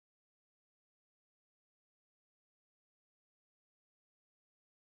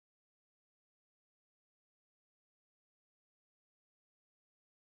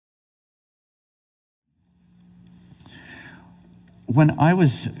When I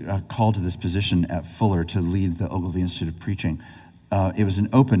was called to this position at Fuller to lead the Ogilvy Institute of Preaching, it was an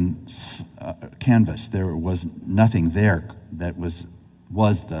open canvas. There was nothing there that was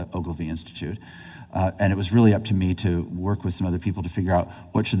the Ogilvy Institute. And it was really up to me to work with some other people to figure out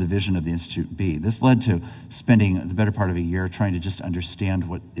what should the vision of the Institute be. This led to spending the better part of a year trying to just understand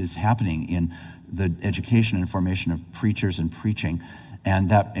what is happening in the education and formation of preachers and preaching.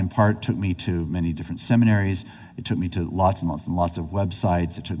 And that, in part, took me to many different seminaries. It took me to lots and lots and lots of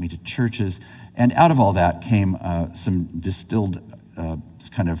websites. It took me to churches. And out of all that came some distilled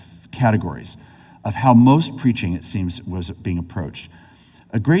kind of categories of how most preaching, it seems, was being approached.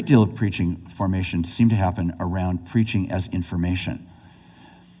 A great deal of preaching formation seemed to happen around preaching as information.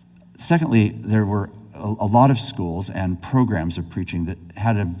 Secondly, there were a lot of schools and programs of preaching that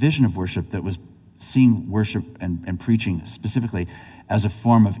had a vision of worship that was seeing worship and preaching specifically as a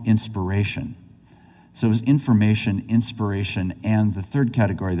form of inspiration. So it was information, inspiration, and the third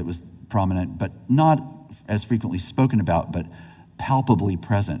category that was prominent, but not as frequently spoken about, but palpably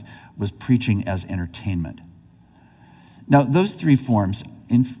present, was preaching as entertainment. Now, those three forms,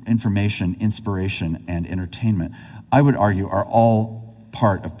 information, inspiration, and entertainment, I would argue are all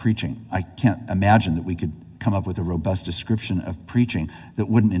part of preaching. I can't imagine that we could come up with a robust description of preaching that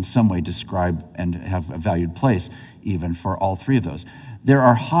wouldn't in some way describe and have a valued place even for all three of those. There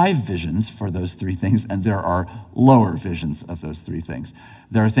are high visions for those three things, and there are lower visions of those three things.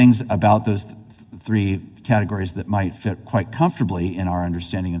 There are things about those three categories that might fit quite comfortably in our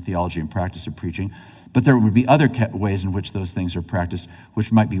understanding and theology and practice of preaching, but there would be other ways in which those things are practiced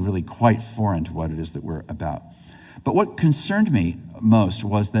which might be really quite foreign to what it is that we're about. But what concerned me most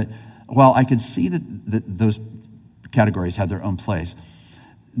was that while I could see that those categories had their own place,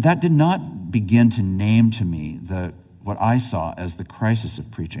 that did not begin to name to me what I saw as the crisis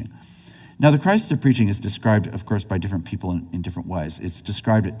of preaching. Now, the crisis of preaching is described, of course, by different people in different ways. It's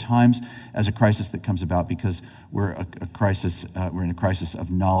described at times as a crisis that comes about because we're in a crisis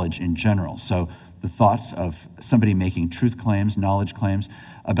of knowledge in general. So the thoughts of somebody making truth claims, knowledge claims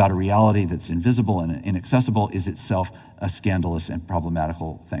about a reality that's invisible and inaccessible is itself a scandalous and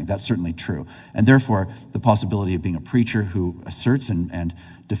problematical thing. That's certainly true. And therefore, the possibility of being a preacher who asserts and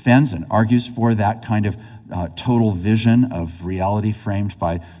defends and argues for that kind of total vision of reality framed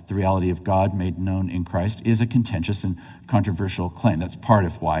by the reality of God made known in Christ is a contentious and controversial claim. That's part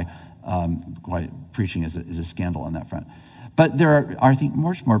of why preaching is a scandal on that front. But there are, I think,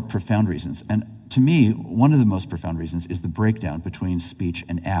 much more profound reasons. And to me, one of the most profound reasons is the breakdown between speech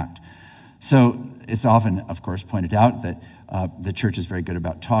and act. So it's often, of course, pointed out that the church is very good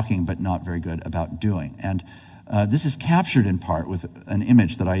about talking, but not very good about doing. And this is captured in part with an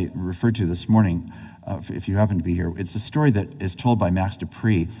image that I referred to this morning, if you happen to be here. It's a story that is told by Max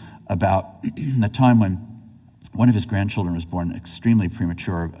Dupree about the time when one of his grandchildren was born extremely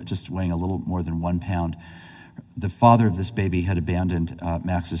premature, just weighing a little more than 1 pound. The father of this baby had abandoned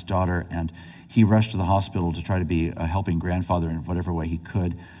Max's daughter, and he rushed to the hospital to try to be a helping grandfather in whatever way he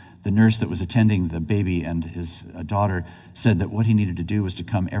could. The nurse that was attending the baby and his daughter said that what he needed to do was to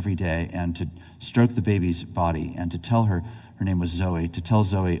come every day and to stroke the baby's body and to tell her name was Zoe, to tell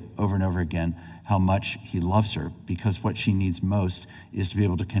Zoe over and over again how much he loves her, because what she needs most is to be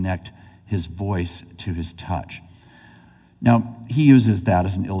able to connect his voice to his touch. Now, he uses that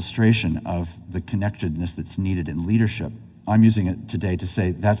as an illustration of the connectedness that's needed in leadership. I'm using it today to say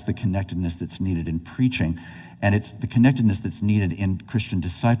that's the connectedness that's needed in preaching, and it's the connectedness that's needed in Christian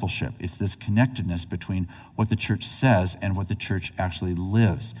discipleship. It's this connectedness between what the church says and what the church actually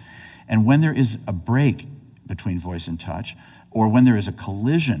lives. And when there is a break between voice and touch, or when there is a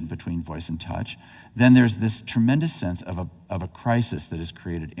collision between voice and touch, then there's this tremendous sense of a crisis that is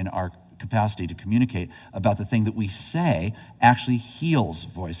created in our capacity to communicate about the thing that we say actually heals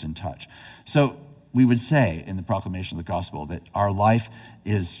voice and touch. So we would say in the proclamation of the gospel that our life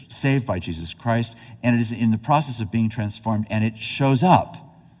is saved by Jesus Christ, and it is in the process of being transformed, and it shows up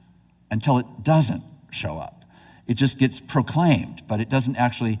until it doesn't show up. It just gets proclaimed, but it doesn't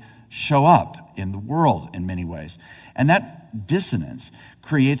actually show up in the world in many ways. And that dissonance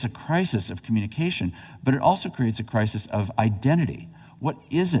creates a crisis of communication, but it also creates a crisis of identity. What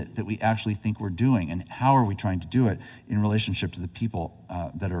is it that we actually think we're doing, and how are we trying to do it in relationship to the people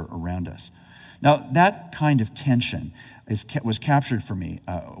that are around us? Now, that kind of tension was captured for me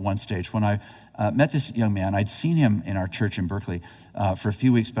at one stage when I met this young man. I'd seen him in our church in Berkeley for a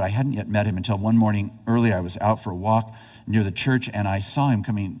few weeks, but I hadn't yet met him until one morning early. I was out for a walk near the church, and I saw him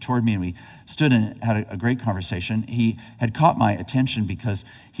coming toward me, and we stood and had a great conversation. He had caught my attention because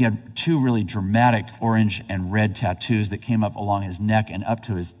he had two really dramatic orange and red tattoos that came up along his neck and up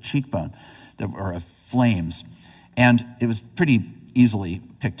to his cheekbone that were of flames. And it was pretty easily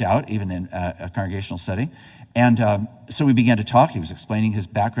picked out, even in a congregational setting. And so we began to talk. He was explaining his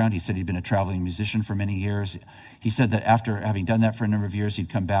background. He said he'd been a traveling musician for many years. He said that after having done that for a number of years, he'd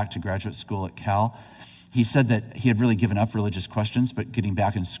come back to graduate school at Cal. He said that he had really given up religious questions, but getting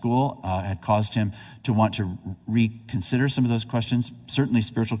back in school had caused him to want to reconsider some of those questions. Certainly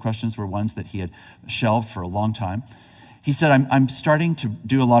spiritual questions were ones that he had shelved for a long time. He said, I'm starting to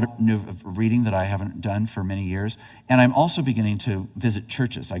do a lot of reading that I haven't done for many years, and I'm also beginning to visit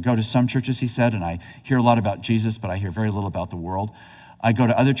churches. I go to some churches, he said, and I hear a lot about Jesus, but I hear very little about the world. I go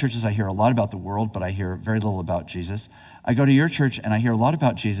to other churches, I hear a lot about the world, but I hear very little about Jesus. I go to your church, and I hear a lot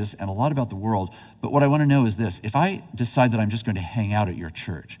about Jesus and a lot about the world, but what I want to know is this. If I decide that I'm just going to hang out at your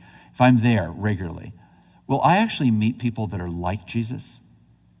church, if I'm there regularly, will I actually meet people that are like Jesus?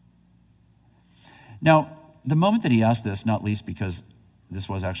 Now, the moment that he asked this, not least because this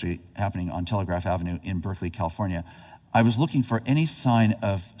was actually happening on Telegraph Avenue in Berkeley, California, I was looking for any sign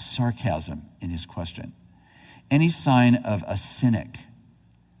of sarcasm in his question, any sign of a cynic.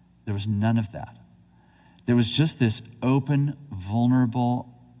 There was none of that. There was just this open, vulnerable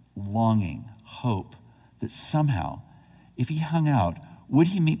longing, hope that somehow, if he hung out, would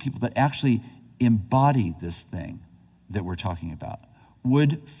he meet people that actually embody this thing that we're talking about?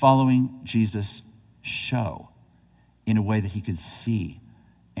 Would following Jesus show in a way that he could see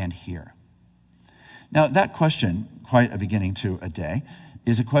and hear? Now, that question, quite a beginning to a day,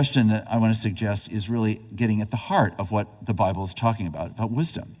 is a question that I want to suggest is really getting at the heart of what the Bible is talking about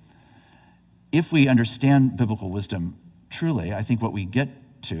wisdom. If we understand biblical wisdom truly, I think what we get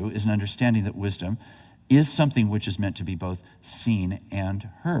to is an understanding that wisdom is something which is meant to be both seen and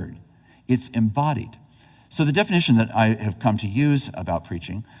heard. It's embodied. So the definition that I have come to use about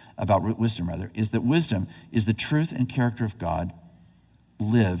preaching, about wisdom rather, is that wisdom is the truth and character of God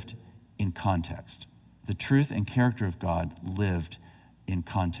lived in context. The truth and character of God lived in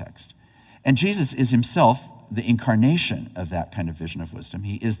context. And Jesus is himself the incarnation of that kind of vision of wisdom.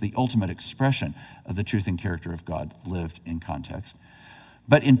 He is the ultimate expression of the truth and character of God lived in context.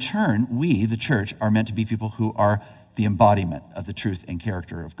 But in turn, we, the church, are meant to be people who are the embodiment of the truth and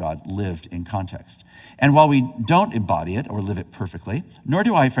character of God lived in context. And while we don't embody it or live it perfectly, nor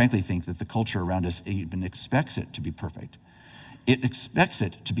do I frankly think that the culture around us even expects it to be perfect. It expects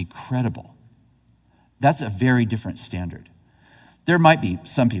it to be credible. That's a very different standard. There might be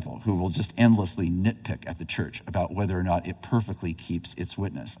some people who will just endlessly nitpick at the church about whether or not it perfectly keeps its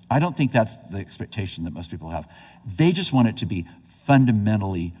witness. I don't think that's the expectation that most people have. They just want it to be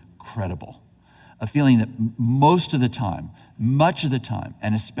fundamentally credible. A feeling that most of the time, much of the time,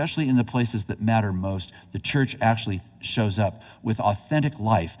 and especially in the places that matter most, the church actually shows up with authentic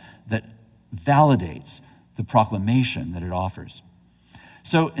life that validates the proclamation that it offers.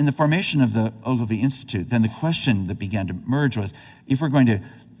 So in the formation of the Ogilvy Institute, then the question that began to emerge was, if we're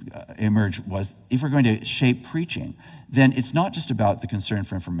going to shape preaching, then it's not just about the concern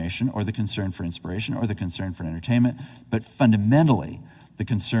for information or the concern for inspiration or the concern for entertainment, but fundamentally the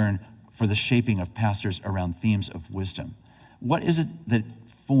concern for the shaping of pastors around themes of wisdom. What is it that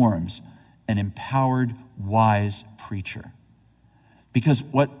forms an empowered, wise preacher? Because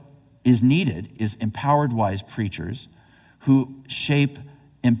what is needed is empowered, wise preachers who shape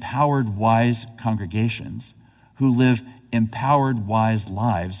empowered, wise congregations who live empowered, wise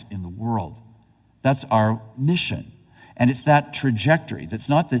lives in the world. That's our mission. And it's that trajectory that's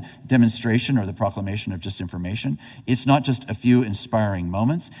not the demonstration or the proclamation of just information. It's not just a few inspiring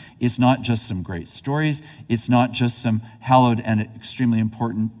moments. It's not just some great stories. It's not just some hallowed and extremely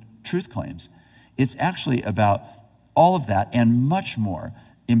important truth claims. It's actually about all of that and much more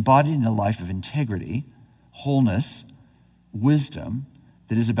embodied in a life of integrity, wholeness, wisdom,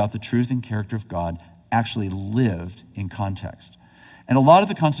 that is about the truth and character of God actually lived in context. And a lot of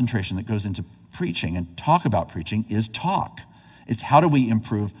the concentration that goes into preaching and talk about preaching is talk. It's how do we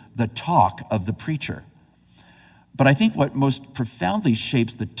improve the talk of the preacher. But I think what most profoundly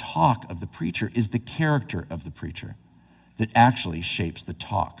shapes the talk of the preacher is the character of the preacher that actually shapes the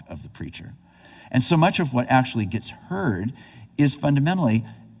talk of the preacher. And so much of what actually gets heard is fundamentally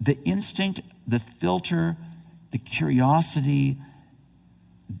the instinct, the filter, the curiosity,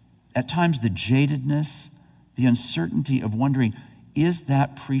 at times the jadedness, the uncertainty of wondering, is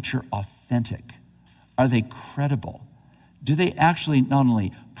that preacher authentic? Are they credible? Do they actually not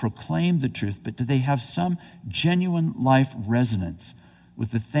only proclaim the truth, but do they have some genuine life resonance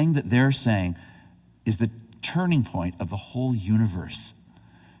with the thing that they're saying is the turning point of the whole universe?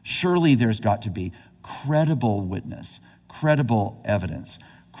 Surely there's got to be credible witness, credible evidence,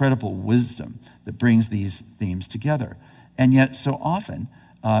 credible wisdom that brings these themes together. And yet so often,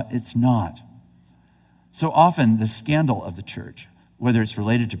 it's not. So often the scandal of the church, whether it's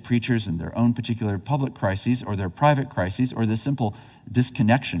related to preachers and their own particular public crises or their private crises, or the simple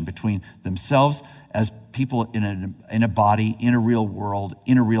disconnection between themselves as people in a body, in a real world,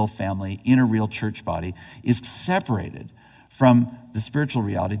 in a real family, in a real church body, is separated from the spiritual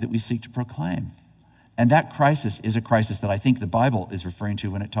reality that we seek to proclaim. And that crisis is a crisis that I think the Bible is referring to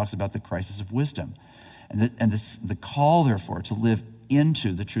when it talks about the crisis of wisdom. And the call, therefore, to live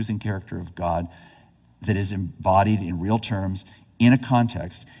into the truth and character of God that is embodied in real terms, in a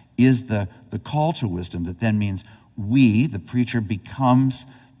context, is the call to wisdom that then means we, the preacher, becomes,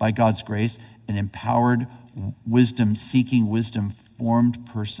 by God's grace, an empowered, wisdom-seeking, wisdom-formed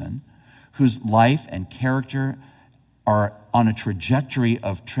person whose life and character are on a trajectory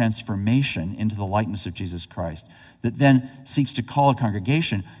of transformation into the likeness of Jesus Christ, that then seeks to call a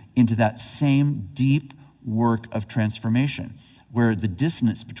congregation into that same deep work of transformation, where the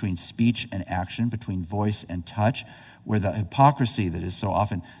dissonance between speech and action, between voice and touch, where the hypocrisy that is so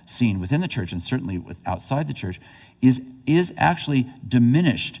often seen within the church and certainly outside the church is actually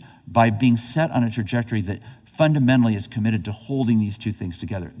diminished by being set on a trajectory that fundamentally is committed to holding these two things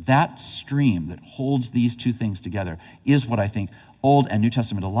together. That stream that holds these two things together is what I think Old and New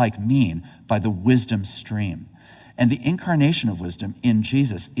Testament alike mean by the wisdom stream. And the incarnation of wisdom in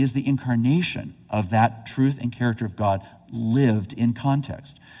Jesus is the incarnation of that truth and character of God lived in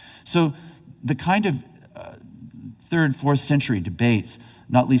context. So the kind of 3rd, 4th century debates,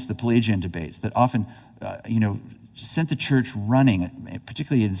 not least the Pelagian debates, that often, sent the church running,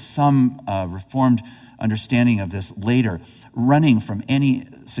 particularly in some Reformed understanding of this later, running from any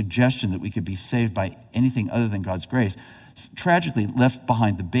suggestion that we could be saved by anything other than God's grace, tragically left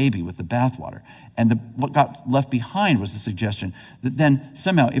behind the baby with the bathwater. And what got left behind was the suggestion that then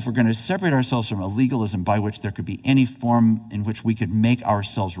somehow, if we're going to separate ourselves from a legalism by which there could be any form in which we could make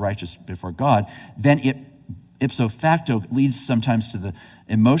ourselves righteous before God, then it ipso facto leads sometimes to the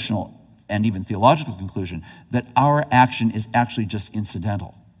emotional and even theological conclusion that our action is actually just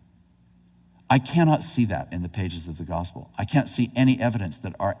incidental. I cannot see that in the pages of the gospel. I can't see any evidence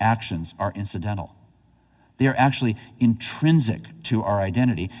that our actions are incidental. They are actually intrinsic to our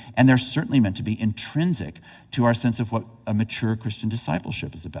identity, and they're certainly meant to be intrinsic to our sense of what a mature Christian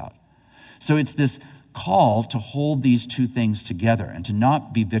discipleship is about. So it's this call to hold these two things together and to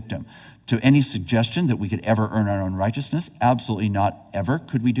not be victim to any suggestion that we could ever earn our own righteousness. Absolutely not ever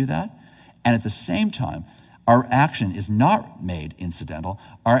could we do that. And at the same time, our action is not made incidental.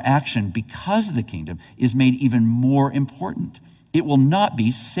 Our action, because of the kingdom, is made even more important. It will not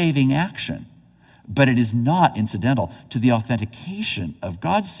be saving action, but it is not incidental to the authentication of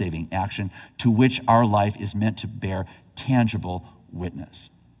God's saving action to which our life is meant to bear tangible witness.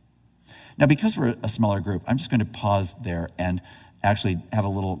 Now, because we're a smaller group, I'm just going to pause there and actually have a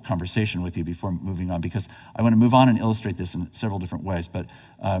little conversation with you before moving on, because I want to move on and illustrate this in several different ways, but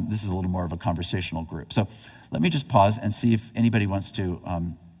this is a little more of a conversational group. So let me just pause and see if anybody wants to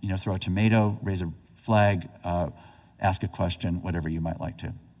throw a tomato, raise a flag, ask a question, whatever you might like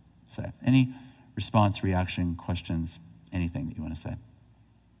to say. Any response, reaction, questions, anything that you want to say?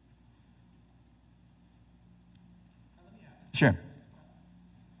 Sure.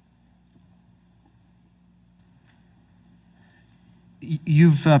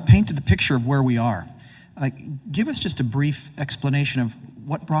 You've painted the picture of where we are. Give us just a brief explanation of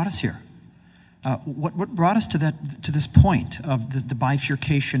what brought us here. What brought us to this point of the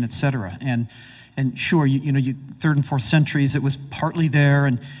bifurcation, et cetera. And sure, you 3rd and 4th centuries, it was partly there,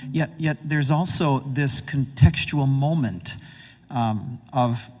 and yet there's also this contextual moment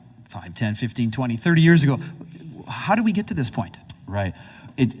of 5, 10, 15, 20, 30 years ago. How do we get to this point? Right.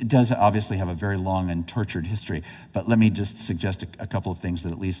 It does obviously have a very long and tortured history, but let me just suggest a couple of things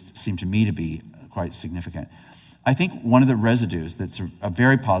that at least seem to me to be quite significant. I think one of the residues that's a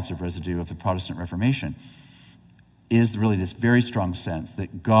very positive residue of the Protestant Reformation is really this very strong sense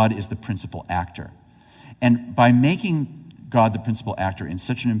that God is the principal actor. And by making God the principal actor in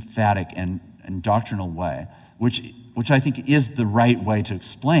such an emphatic and doctrinal way, which I think is the right way to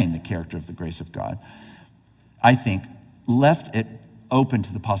explain the character of the grace of God, I think left it open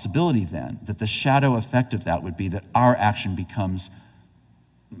to the possibility then that the shadow effect of that would be that our action becomes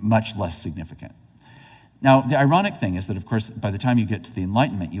much less significant. Now, the ironic thing is that, of course, by the time you get to the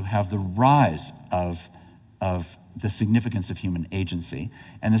Enlightenment, you have the rise of the significance of human agency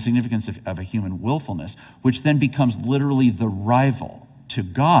and the significance of a human willfulness, which then becomes literally the rival to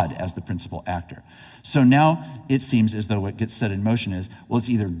God as the principal actor. So now it seems as though what gets set in motion is, well, it's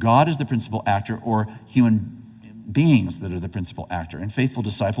either God as the principal actor or human beings that are the principal actor. And faithful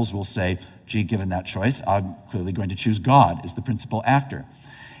disciples will say, gee, given that choice, I'm clearly going to choose God as the principal actor.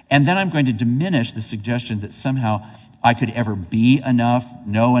 And then I'm going to diminish the suggestion that somehow I could ever be enough,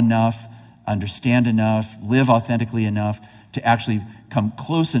 know enough, understand enough, live authentically enough to actually come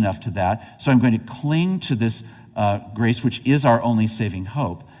close enough to that. So I'm going to cling to this grace, which is our only saving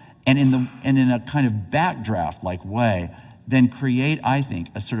hope, and in a kind of backdraft-like way, then create, I think,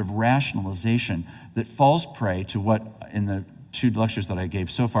 a sort of rationalization that falls prey to what, in the 2 lectures that I gave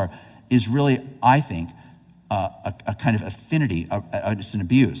so far, is really, I think, a kind of affinity. It's an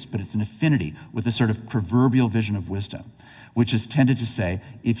abuse, but it's an affinity with a sort of proverbial vision of wisdom, which is tended to say,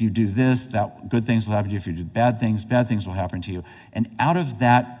 if you do this, that good things will happen to you. If you do bad things will happen to you. And out of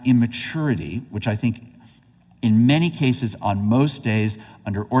that immaturity, which I think in many cases, on most days,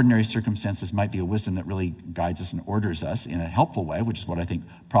 under ordinary circumstances, might be a wisdom that really guides us and orders us in a helpful way, which is what I think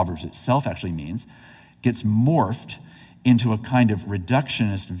Proverbs itself actually means, gets morphed into a kind of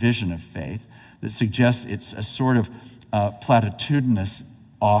reductionist vision of faith that suggests it's a sort of platitudinous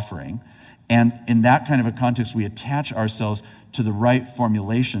offering. And in that kind of a context, we attach ourselves to the right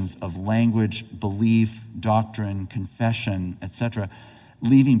formulations of language, belief, doctrine, confession, etc.,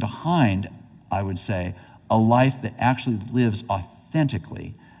 leaving behind, I would say, a life that actually lives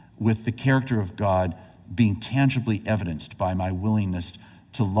authentically with the character of God being tangibly evidenced by my willingness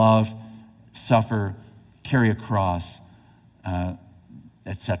to love, suffer, carry a cross,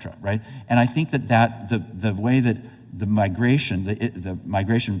 etc. Right? And I think that the way that the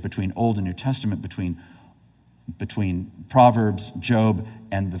migration between Old and New Testament, between Proverbs, Job,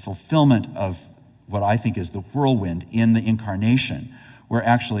 and the fulfillment of what I think is the whirlwind in the incarnation, where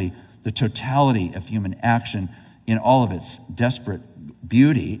actually the totality of human action in all of its desperate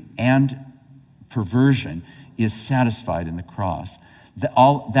beauty and perversion is satisfied in the cross.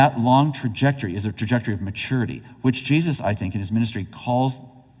 That long trajectory is a trajectory of maturity, which Jesus, I think, in his ministry calls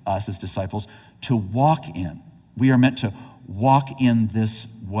us as disciples to walk in. We are meant to walk in this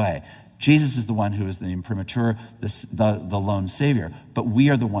way. Jesus is the one who is the imprimatur, the lone Savior, but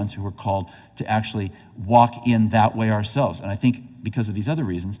we are the ones who are called to actually walk in that way ourselves. And I think because of these other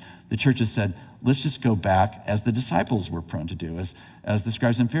reasons, the church has said, let's just go back, as the disciples were prone to do, as the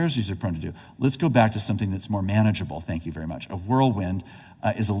scribes and Pharisees are prone to do. Let's go back to something that's more manageable. Thank you very much. A whirlwind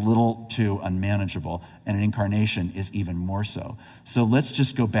is a little too unmanageable, and an incarnation is even more so. So let's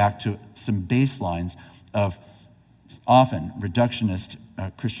just go back to some baselines of often reductionist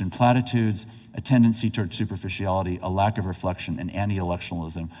Christian platitudes, a tendency toward superficiality, a lack of reflection, and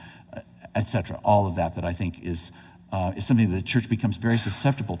anti-electionalism, etc. All of that I think is something that the church becomes very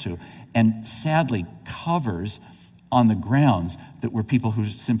susceptible to, and sadly covers on the grounds that we're people who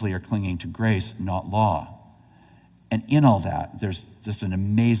simply are clinging to grace, not law. And in all that, there's just an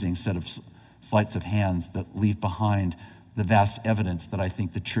amazing set of sleights of hands that leave behind the vast evidence that I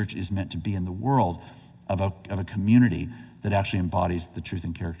think the church is meant to be in the world of a community that actually embodies the truth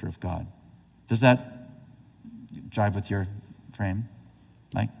and character of God. Does that jive with your frame,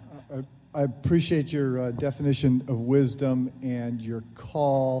 Mike? I appreciate your definition of wisdom and your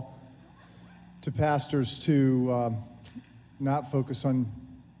call to pastors to not focus on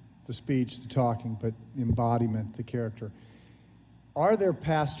the speech, the talking, but embodiment, the character. Are there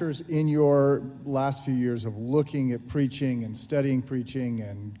pastors in your last few years of looking at preaching and studying preaching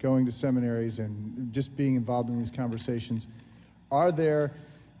and going to seminaries and just being involved in these conversations, are there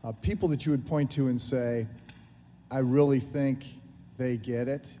people that you would point to and say, I really think they get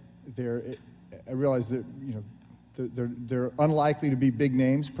it? I realize that they're unlikely to be big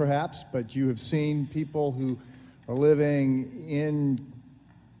names, perhaps, but you have seen people who are living in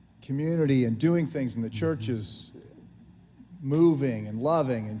community and doing things in the churches, moving and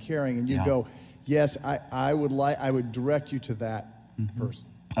loving and caring, and you go, yes, I would direct you to that person.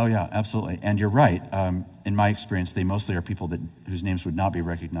 Oh yeah, absolutely, and you're right. In my experience, they mostly are people whose names would not be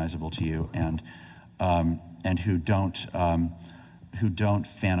recognizable to you, and who don't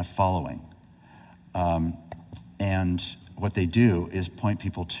fan a following. And what they do is point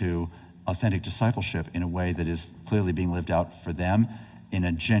people to authentic discipleship in a way that is clearly being lived out for them in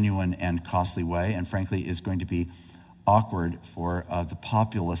a genuine and costly way, and frankly is going to be awkward for the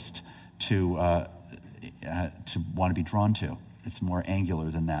populist to want to be drawn to. It's more angular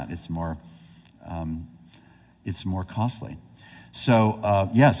than that. It's more costly. So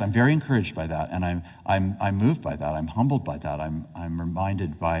yes, I'm very encouraged by that, and I'm moved by that. I'm humbled by that. I'm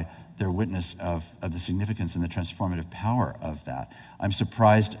reminded by their witness of the significance and the transformative power of that. I'm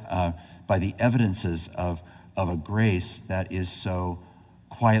surprised by the evidences of a grace that is so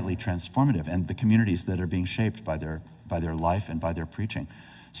quietly transformative, and the communities that are being shaped by their life and by their preaching.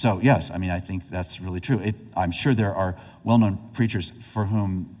 So yes, I mean, I think that's really true. I'm sure there are well-known preachers for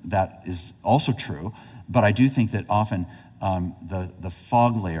whom that is also true, but I do think that often the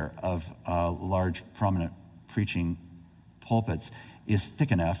fog layer of large, prominent preaching pulpits is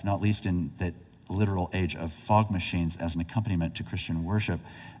thick enough, not least in the literal age of fog machines as an accompaniment to Christian worship,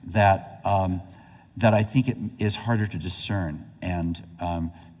 that I think it is harder to discern. And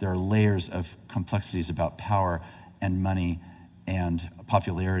there are layers of complexities about power and money and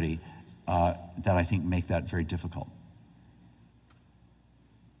popularity that I think make that very difficult.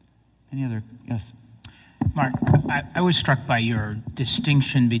 Any other? Yes. Mark, I was struck by your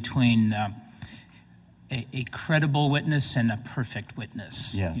distinction between a credible witness and a perfect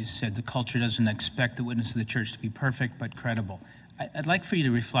witness. Yes. You said the culture doesn't expect the witness of the church to be perfect, but credible. I'd like for you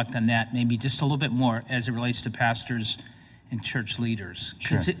to reflect on that maybe just a little bit more as it relates to pastors and church leaders.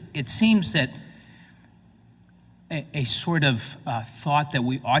 Because it seems that a sort of thought that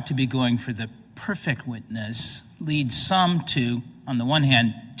we ought to be going for the perfect witness leads some to, on the one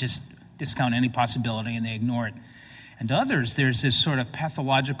hand, just discount any possibility and they ignore it. And to others, there's this sort of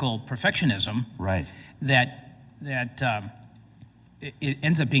pathological perfectionism, Right. that it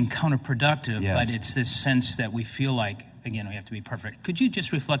ends up being counterproductive, Yes. but it's this sense that we feel like, again, we have to be perfect. Could you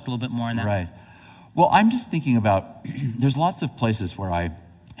just reflect a little bit more on that? Right. Well, I'm just thinking about, there's lots of places where I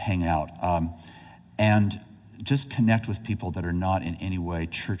hang out and just connect with people that are not in any way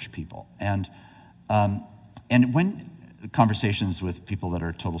church people. And when conversations with people that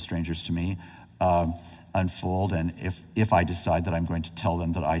are total strangers to me unfold, and if I decide that I'm going to tell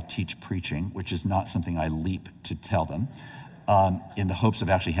them that I teach preaching, which is not something I leap to tell them, in the hopes of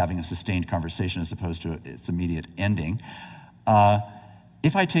actually having a sustained conversation as opposed to its immediate ending,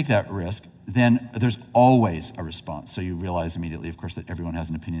 if I take that risk, then there's always a response. So you realize immediately, of course, that everyone has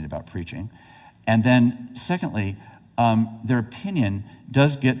an opinion about preaching. And then secondly, their opinion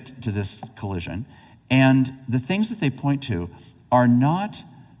does get to this collision. And the things that they point to are not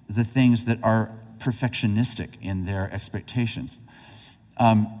the things that are perfectionistic in their expectations.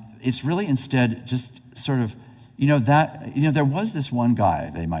 It's really instead just sort of, there was this one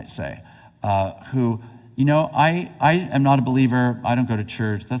guy, they might say, who, I am not a believer, I don't go to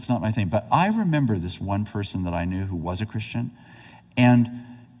church, that's not my thing. But I remember this one person that I knew who was a Christian. And,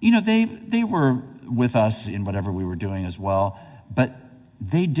 they were with us in whatever we were doing as well. But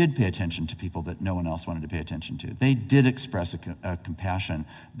they did pay attention to people that no one else wanted to pay attention to. They did express a compassion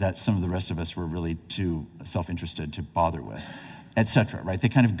that some of the rest of us were really too self-interested to bother with, et cetera, right? They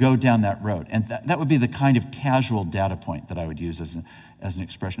kind of go down that road. And that would be the kind of casual data point that I would use as an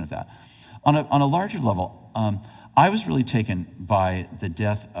expression of that. On a larger level, I was really taken by the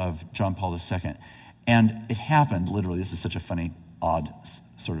death of John Paul II. And it happened, literally, this is such a funny, odd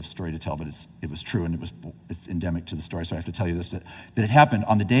sort of story to tell, but it was true, and it's endemic to the story, so I have to tell you this, that it happened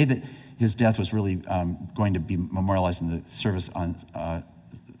on the day that his death was really going to be memorialized in the service on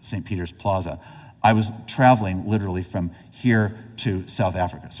St. Peter's Plaza. I was traveling literally from here to South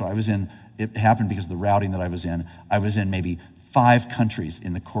Africa. So it happened because of the routing that I was in. I was in maybe 5 countries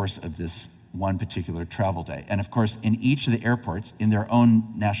in the course of this one particular travel day. And of course, in each of the airports, in their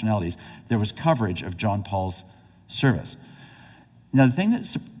own nationalities, there was coverage of John Paul's service. Now, the thing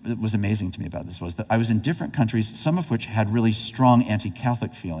that was amazing to me about this was that I was in different countries, some of which had really strong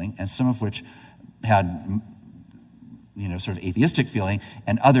anti-Catholic feeling, and some of which had, sort of atheistic feeling,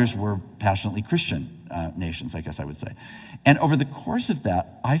 and others were passionately Christian nations, I guess I would say. And over the course of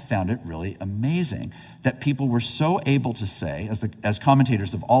that, I found it really amazing that people were so able to say, as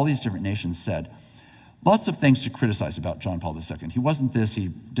commentators of all these different nations said, lots of things to criticize about John Paul II. He wasn't this, he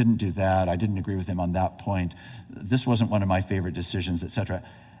didn't do that, I didn't agree with him on that point, this wasn't one of my favorite decisions, etc.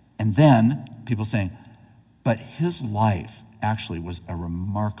 And then people saying, but his life actually was a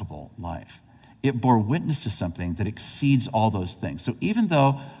remarkable life. It bore witness to something that exceeds all those things. So even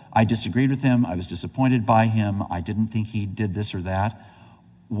though I disagreed with him, I was disappointed by him, I didn't think he did this or that,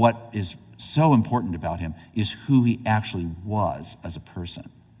 what is so important about him is who he actually was as a person.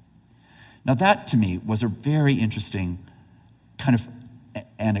 Now that, to me, was a very interesting kind of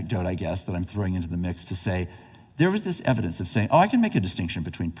anecdote, I guess, that I'm throwing into the mix to say, there was this evidence of saying, I can make a distinction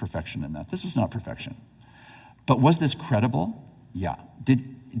between perfection and that. This was not perfection. But was this credible? Yeah.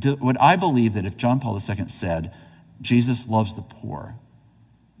 Would I believe that if John Paul II said, Jesus loves the poor,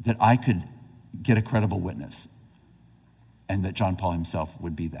 that I could get a credible witness and that John Paul himself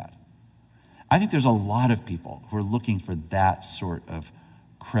would be that? I think there's a lot of people who are looking for that sort of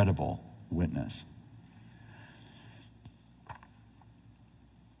credible witness.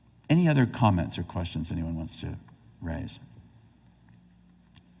 Any other comments or questions anyone wants to raise?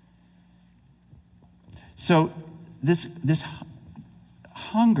 So this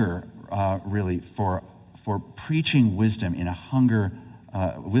hunger really for preaching wisdom in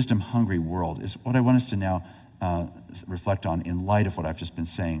a wisdom-hungry world is what I want us to now reflect on in light of what I've just been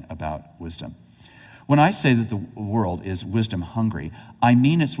saying about wisdom. When I say that the world is wisdom hungry, I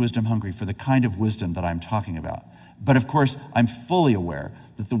mean it's wisdom hungry for the kind of wisdom that I'm talking about. But of course, I'm fully aware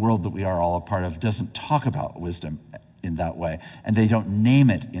that the world that we are all a part of doesn't talk about wisdom in that way, and they don't name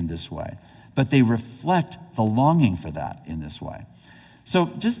it in this way. But they reflect the longing for that in this way.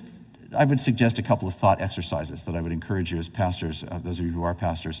 So I would suggest a couple of thought exercises that I would encourage you as pastors, those of you who are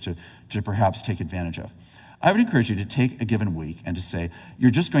pastors, to perhaps take advantage of. I would encourage you to take a given week and to say,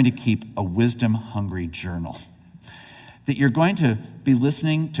 you're just going to keep a wisdom-hungry journal. That you're going to be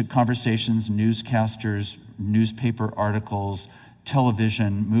listening to conversations, newscasters, newspaper articles,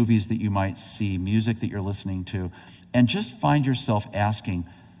 television, movies that you might see, music that you're listening to, and just find yourself asking,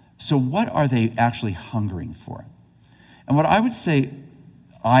 so what are they actually hungering for? And what I would say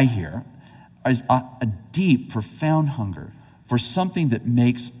I hear is a deep, profound hunger for something that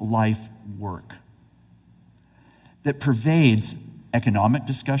makes life work, that pervades economic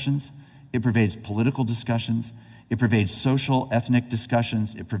discussions, it pervades political discussions, it pervades social, ethnic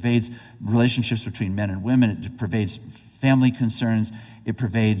discussions, it pervades relationships between men and women, it pervades family concerns, it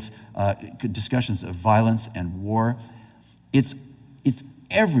pervades discussions of violence and war. It's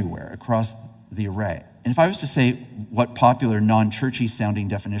everywhere across the array. And if I was to say what popular non-churchy sounding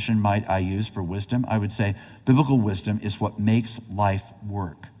definition might I use for wisdom, I would say biblical wisdom is what makes life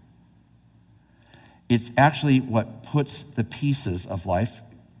work. It's actually what puts the pieces of life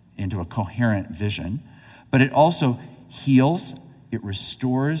into a coherent vision, but it also heals, it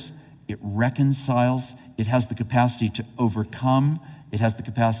restores, it reconciles, it has the capacity to overcome, it has the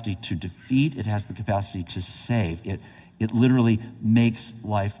capacity to defeat, it has the capacity to save. It literally makes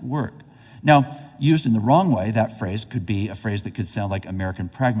life work. Now, used in the wrong way, that phrase could be a phrase that could sound like American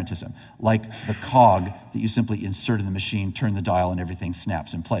pragmatism, like the cog that you simply insert in the machine, turn the dial, and everything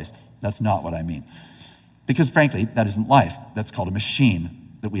snaps in place. That's not what I mean. Because frankly, that isn't life. That's called a machine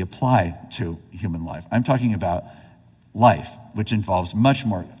that we apply to human life. I'm talking about life, which involves much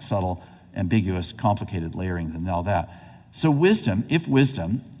more subtle, ambiguous, complicated layering than all that. So wisdom, if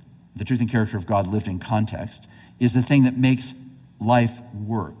wisdom, the truth and character of God lived in context, is the thing that makes life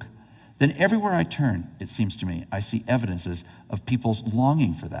work, then everywhere I turn, it seems to me, I see evidences of people's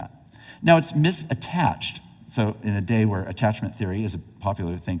longing for that. Now, it's misattached. So in a day where attachment theory is a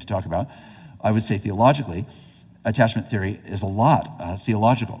popular thing to talk about, I would say theologically, attachment theory is a lot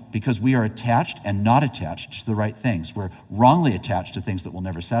theological, because we are attached and not attached to the right things. We're wrongly attached to things that will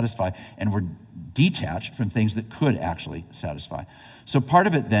never satisfy, and we're detached from things that could actually satisfy. So part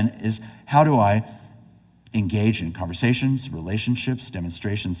of it then is, how do I engage in conversations, relationships,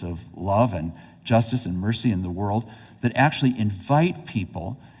 demonstrations of love and justice and mercy in the world that actually invite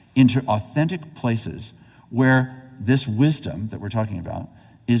people into authentic places where this wisdom that we're talking about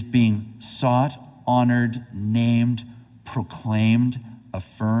is being sought, honored, named, proclaimed,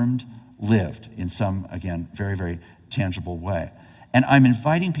 affirmed, lived in some, again, very, very tangible way. And I'm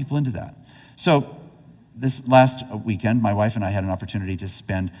inviting people into that. So this last weekend, my wife and I had an opportunity to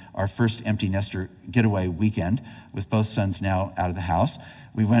spend our first empty nester getaway weekend with both sons now out of the house.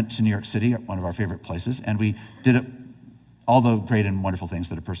 We went to New York City, one of our favorite places, and we did all the great and wonderful things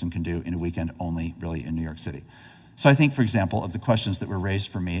that a person can do in a weekend only really in New York City. So I think, for example, of the questions that were raised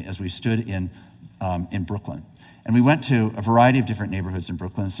for me as we stood in Brooklyn. And we went to a variety of different neighborhoods in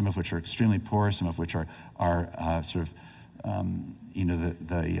Brooklyn, some of which are extremely poor, some of which are sort of,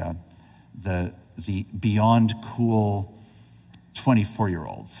 the beyond cool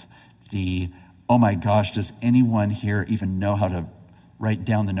 24-year-olds. The, oh my gosh, does anyone here even know how to write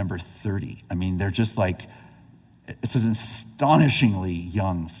down the number 30? I mean, they're just like, it's an astonishingly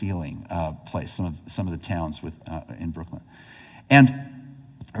young feeling place, some of the towns in Brooklyn,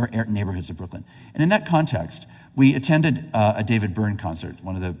 or neighborhoods of Brooklyn. And in that context, we attended a David Byrne concert,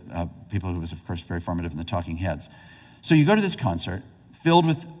 one of the people who was, of course, very formative in the Talking Heads. So you go to this concert filled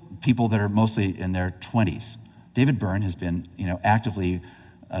with people that are mostly in their 20s. David Byrne has been, actively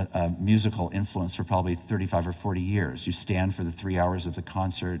a musical influence for probably 35 or 40 years. You stand for the 3 hours of the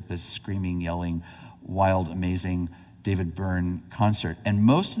concert, the screaming, yelling, wild, amazing David Byrne concert. And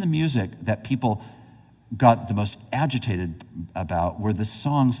most of the music that people got the most agitated about were the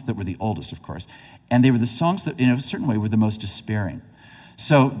songs that were the oldest, of course. And they were the songs that, in a certain way, were the most despairing.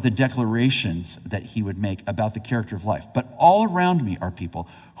 So the declarations that he would make about the character of life. But all around me are people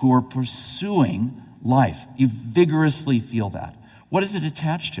who are pursuing life. You vigorously feel that. What is it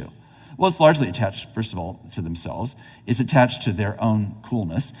attached to? Well, it's largely attached, first of all, to themselves. It's attached to their own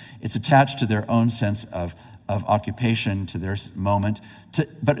coolness. It's attached to their own sense of occupation, to their moment.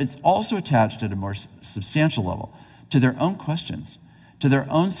 But it's also attached at a more substantial level to their own questions, to their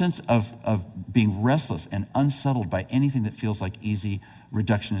own sense of being restless and unsettled by anything that feels like easy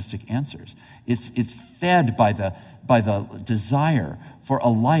reductionistic answers. It's fed by the desire for a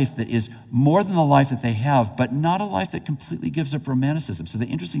life that is more than the life that they have, but not a life that completely gives up romanticism. So the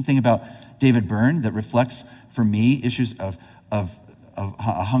interesting thing about David Byrne that reflects, for me, issues of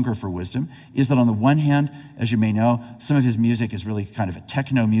a hunger for wisdom is that on the one hand, as you may know, some of his music is really kind of a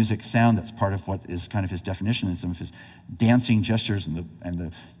techno music sound. That's part of what is kind of his definition, and some of his dancing gestures and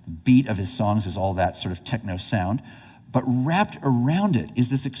the beat of his songs is all that sort of techno sound. But wrapped around it is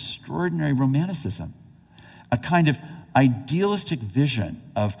this extraordinary romanticism, a kind of idealistic vision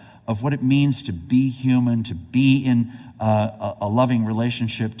of what it means to be human, to be in a loving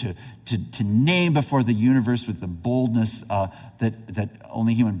relationship, to name before the universe with the boldness that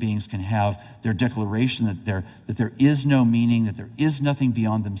only human beings can have, their declaration that there is no meaning, that there is nothing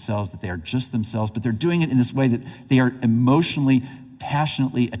beyond themselves, that they are just themselves, but they're doing it in this way that they are emotionally,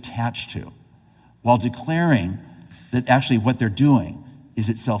 passionately attached to, while declaring that actually what they're doing is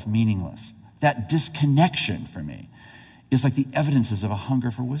itself meaningless. That disconnection, for me, is like the evidences of a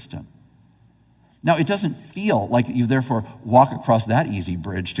hunger for wisdom. Now, it doesn't feel like you therefore walk across that easy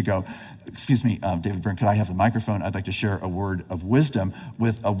bridge to go, excuse me, David Byrne, could I have the microphone? I'd like to share a word of wisdom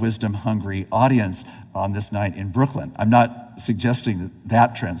with a wisdom-hungry audience on this night in Brooklyn. I'm not suggesting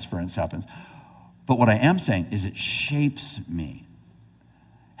that transference happens. But what I am saying is it shapes me.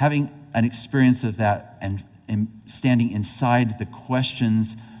 Having an experience of that and standing inside the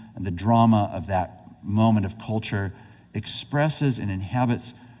questions and the drama of that moment of culture expresses and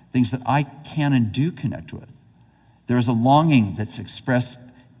inhabits things that I can and do connect with. There is a longing that's expressed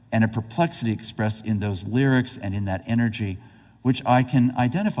and a perplexity expressed in those lyrics and in that energy, which I can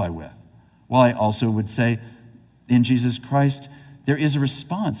identify with. While I also would say, in Jesus Christ, there is a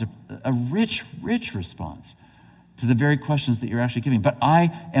response, a rich, rich response to the very questions that you're actually giving. But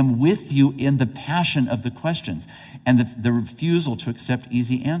I am with you in the passion of the questions and the refusal to accept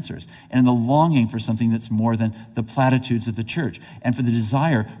easy answers and in the longing for something that's more than the platitudes of the church and for the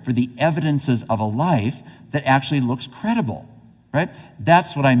desire for the evidences of a life that actually looks credible, right?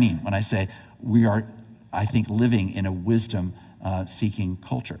 That's what I mean when I say we are, I think, living in a wisdom-seeking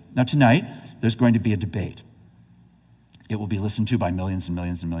culture. Now tonight, there's going to be a debate. It will be listened to by millions and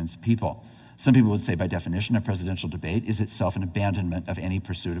millions and millions of people. Some people would say, by definition, a presidential debate is itself an abandonment of any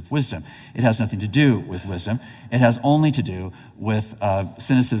pursuit of wisdom. It has nothing to do with wisdom. It has only to do with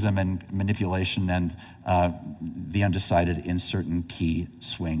cynicism and manipulation and the undecided in certain key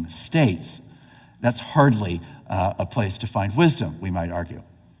swing states. That's hardly a place to find wisdom, we might argue.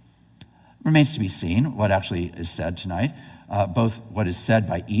 Remains to be seen what actually is said tonight, both what is said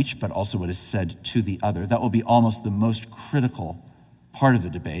by each, but also what is said to the other. That will be almost the most critical part of the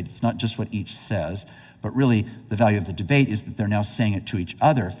debate. It's not just what each says, but really the value of the debate is that they're now saying it to each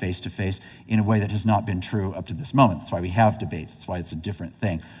other face to face in a way that has not been true up to this moment. That's why we have debates. That's why it's a different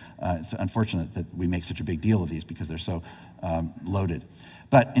thing. It's unfortunate that we make such a big deal of these because they're so loaded.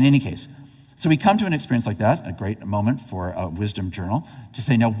 But in any case, so we come to an experience like that, a great moment for a wisdom journal, to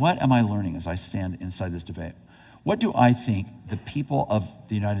say, now what am I learning as I stand inside this debate? What do I think the people of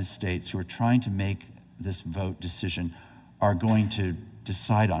the United States who are trying to make this vote decision are going to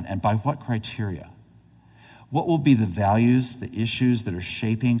decide on, and by what criteria? What will be the values, the issues that are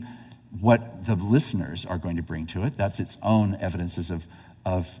shaping what the listeners are going to bring to it? That's its own evidences of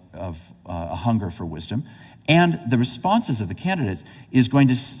a hunger for wisdom. And the responses of the candidates is going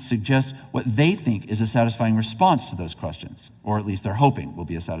to suggest what they think is a satisfying response to those questions, or at least they're hoping will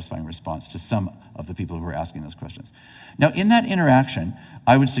be a satisfying response to some of the people who are asking those questions. Now, in that interaction,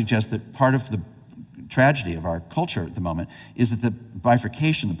 I would suggest that part of the tragedy of our culture at the moment is that the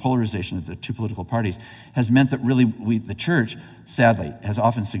bifurcation, the polarization of the two political parties has meant that really the church, sadly, has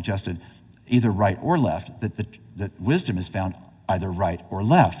often suggested either right or left, that wisdom is found either right or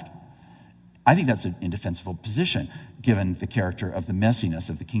left. I think that's an indefensible position, given the character of the messiness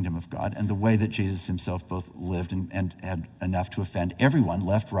of the kingdom of God and the way that Jesus himself both lived and had enough to offend everyone,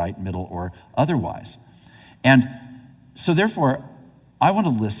 left, right, middle, or otherwise. And so therefore, I want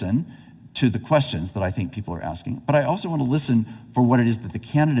to listen to the questions that I think people are asking, but I also want to listen for what it is that the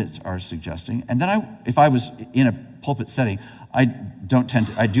candidates are suggesting. And then if I was in a pulpit setting, I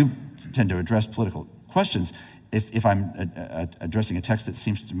do tend to address political questions if I'm addressing a text that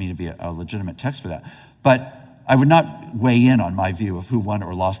seems to me to be a legitimate text for that. But I would not weigh in on my view of who won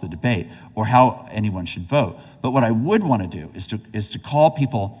or lost the debate or how anyone should vote. But what I would want to do is to call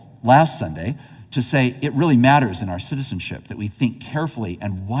people last Sunday to say it really matters in our citizenship that we think carefully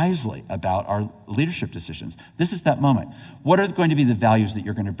and wisely about our leadership decisions. This is that moment. What are going to be the values that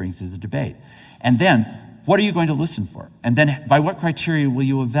you're going to bring through the debate? And then what are you going to listen for? And then by what criteria will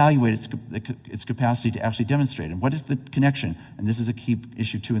you evaluate its capacity to actually demonstrate? And what is the connection? And this is a key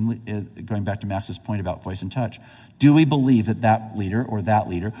issue too, going back to Max's point about voice and touch. Do we believe that that leader or that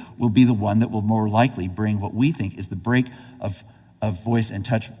leader will be the one that will more likely bring what we think is the break of voice and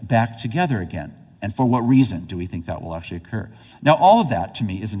touch back together again? And for what reason do we think that will actually occur? Now, all of that, to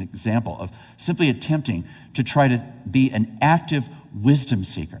me, is an example of simply attempting to try to be an active wisdom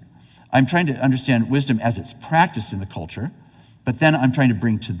seeker. I'm trying to understand wisdom as it's practiced in the culture, but then I'm trying to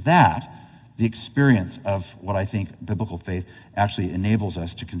bring to that the experience of what I think biblical faith actually enables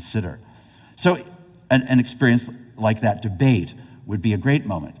us to consider. So an experience like that debate would be a great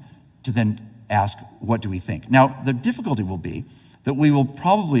moment to then ask, what do we think? Now, the difficulty will be that we will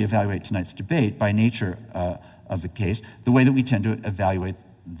probably evaluate tonight's debate by nature of the case, the way that we tend to evaluate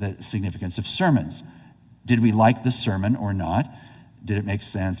the significance of sermons. Did we like the sermon or not? Did it make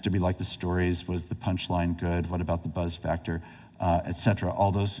sense? Did we like the stories? Was the punchline good? What about the buzz factor, etc.?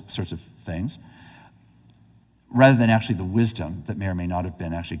 All those sorts of things. Rather than actually the wisdom that may or may not have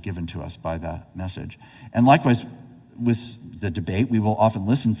been actually given to us by the message. And likewise, with the debate, we will often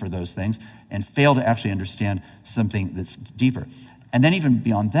listen for those things and fail to actually understand something that's deeper. And then even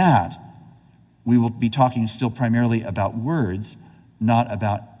beyond that, we will be talking still primarily about words, not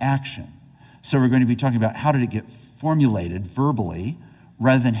about action. So we're going to be talking about how did it get formulated verbally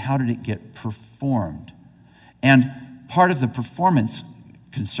rather than how did it get performed. And part of the performance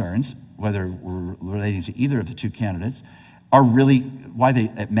concerns, whether we're relating to either of the two candidates, are really why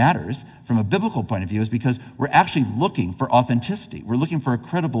it matters from a biblical point of view is because we're actually looking for authenticity. We're looking for a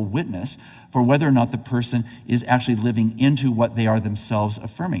credible witness for whether or not the person is actually living into what they are themselves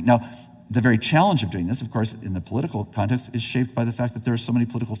affirming. Now, the very challenge of doing this, of course, in the political context, is shaped by the fact that there are so many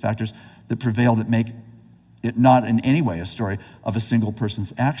political factors that prevail that make it not in any way a story of a single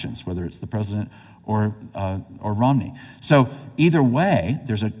person's actions, whether it's the president or Romney. So either way,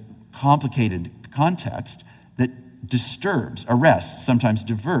 there's a complicated context that disturbs, arrests, sometimes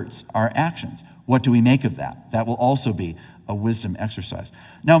diverts our actions. What do we make of that? That will also be a wisdom exercise.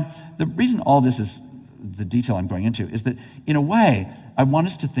 Now, the reason all this is the detail I'm going into is that, in a way, I want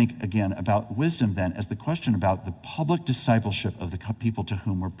us to think again about wisdom then as the question about the public discipleship of the people to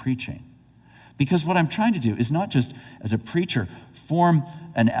whom we're preaching. Because what I'm trying to do is not just, as a preacher, form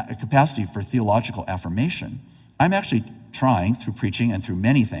a capacity for theological affirmation. I'm actually trying, through preaching and through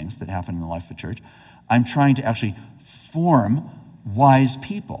many things that happen in the life of the church, I'm trying to actually form wise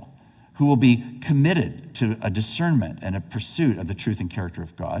people who will be committed to a discernment and a pursuit of the truth and character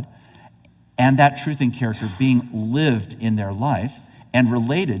of God, and that truth and character being lived in their life and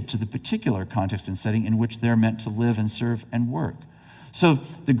related to the particular context and setting in which they're meant to live and serve and work. So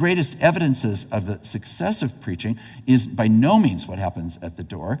the greatest evidences of the success of preaching is by no means what happens at the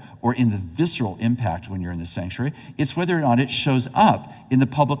door or in the visceral impact when you're in the sanctuary. It's whether or not it shows up in the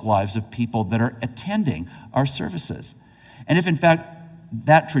public lives of people that are attending our services. And if in fact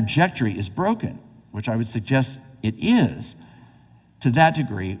that trajectory is broken, which I would suggest it is, to that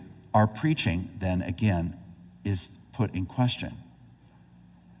degree, our preaching then again is put in question.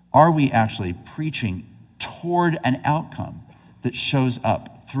 Are we actually preaching toward an outcome that shows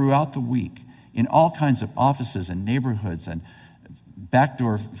up throughout the week in all kinds of offices and neighborhoods and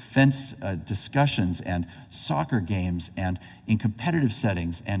backdoor fence discussions and soccer games and in competitive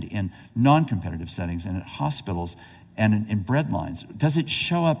settings and in non-competitive settings and at hospitals and in bread lines? Does it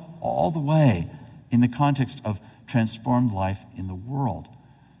show up all the way in the context of transformed life in the world?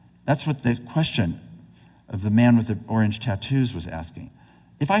 That's what the question of the man with the orange tattoos was asking.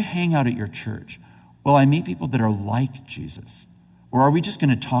 If I hang out at your church, will I meet people that are like Jesus? Or are we just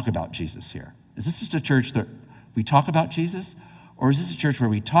going to talk about Jesus here? Is this just a church that we talk about Jesus? Or is this a church where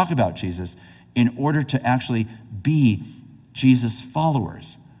we talk about Jesus in order to actually be Jesus'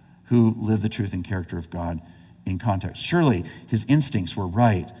 followers who live the truth and character of God in context? Surely his instincts were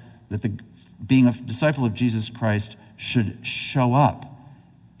right that being a disciple of Jesus Christ should show up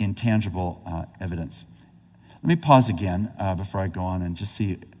in tangible evidence. Let me pause again before I go on and just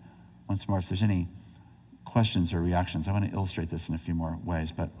see once more if there's any questions or reactions. I want to illustrate this in a few more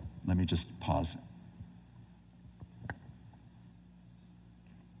ways, but let me just pause.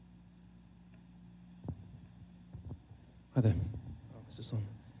 Hi there. Is this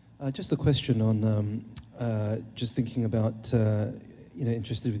on? Just a question on just thinking about,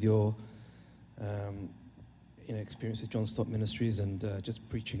 interested with your, experience with John Stott Ministries and just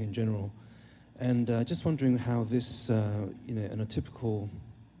preaching in general. And just wondering how this, in a typical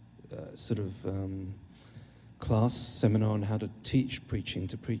sort of class, seminar on how to teach preaching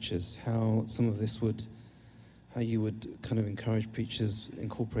to preachers, how some of this would how you would kind of encourage preachers,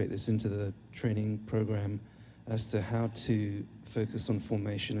 incorporate this into the training program as to how to focus on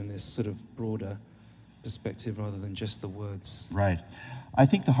formation in this sort of broader perspective rather than just the words. Right. I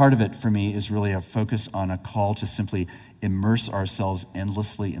think the heart of it for me is really a focus on a call to simply immerse ourselves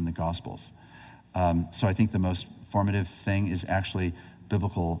endlessly in the Gospels. So I think the most formative thing is actually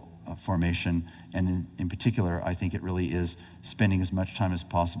biblical formation, and in particular, I think it really is spending as much time as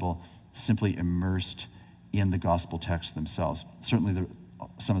possible simply immersed in the gospel texts themselves. Certainly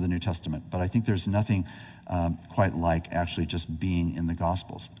some of the New Testament, but I think there's nothing quite like actually just being in the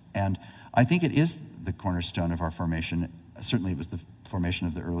Gospels. And I think it is the cornerstone of our formation. Certainly it was the formation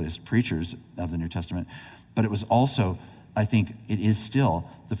of the earliest preachers of the New Testament, but it was also, I think it is still,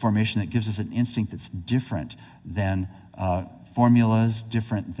 the formation that gives us an instinct that's different than formulas,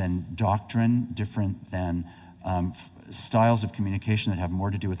 different than doctrine, different than styles of communication that have more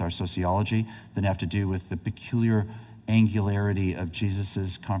to do with our sociology than have to do with the peculiar angularity of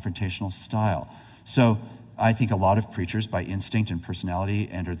Jesus's confrontational style. So I think a lot of preachers, by instinct and personality,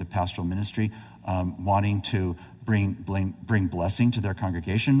 enter the pastoral ministry wanting to bring blessing to their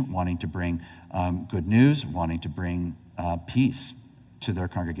congregation, wanting to bring good news, wanting to bring peace to their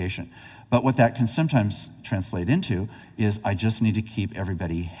congregation. But what that can sometimes translate into is, I just need to keep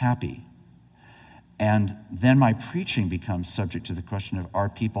everybody happy. And then my preaching becomes subject to the question of, are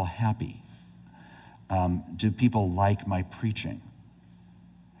people happy? Do people like my preaching?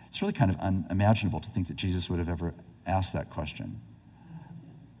 It's really kind of unimaginable to think that Jesus would have ever asked that question.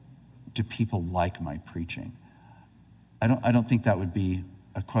 Do people like my preaching? I don't think that would be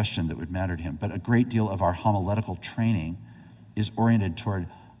a question that would matter to him. But a great deal of our homiletical training is oriented toward,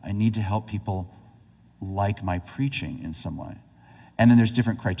 I need to help people like my preaching in some way. And then there's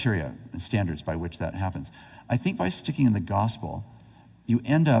different criteria and standards by which that happens. I think by sticking in the gospel, you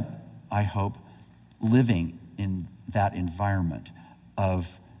end up, I hope, living in that environment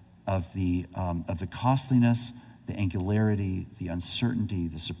of the costliness, the angularity, the uncertainty,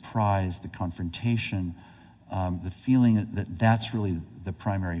 the surprise, the confrontation, the feeling that that's really the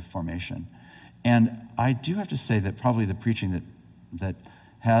primary formation. And I do have to say that probably the preaching that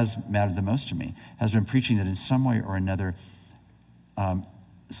has mattered the most to me has been preaching that in some way or another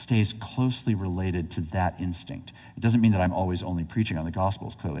stays closely related to that instinct. It doesn't mean that I'm always only preaching on the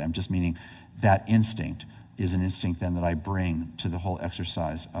Gospels, clearly. I'm just meaning that instinct is an instinct then that I bring to the whole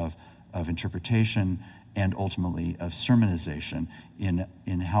exercise of interpretation and ultimately of sermonization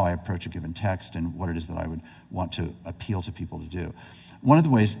in how I approach a given text and what it is that I would want to appeal to people to do. One of the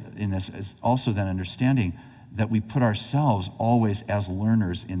ways in this is also then understanding that we put ourselves always as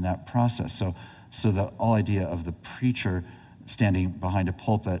learners in that process. So the whole idea of the preacher standing behind a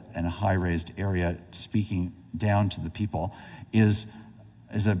pulpit in a high-raised area speaking down to the people is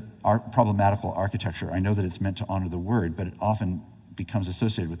a problematical architecture. I know that it's meant to honor the word, but it often becomes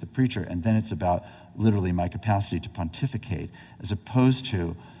associated with the preacher, and then it's about literally my capacity to pontificate as opposed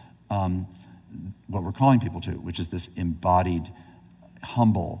to what we're calling people to, which is this embodied,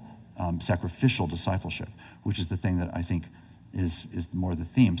 humble, sacrificial discipleship, which is the thing that I think is more the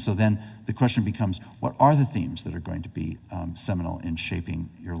theme. So then the question becomes, what are the themes that are going to be seminal in shaping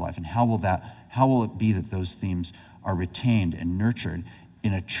your life? And how will it be that those themes are retained and nurtured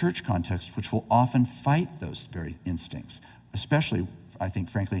in a church context which will often fight those very instincts, especially, I think,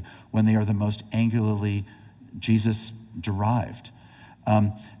 frankly, when they are the most angularly Jesus-derived.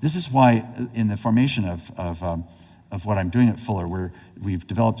 This is why in the formation of what I'm doing at Fuller, we've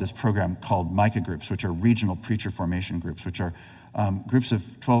developed this program called Micah groups, which are regional preacher formation groups, which are groups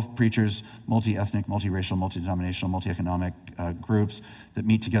of 12 preachers, multi-ethnic, multiracial, multi-denominational, multi-economic groups that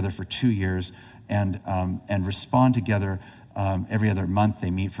meet together for 2 years and respond together every other month.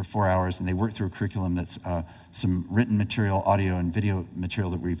 They meet for 4 hours and they work through a curriculum that's some written material, audio and video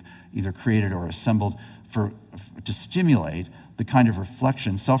material that we've either created or assembled to stimulate the kind of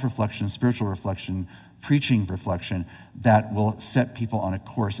reflection, self-reflection, spiritual reflection, preaching reflection that will set people on a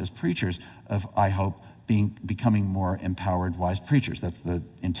course as preachers of, I hope, becoming more empowered, wise preachers. That's the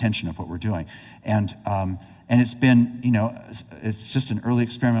intention of what we're doing. And it's been, it's just an early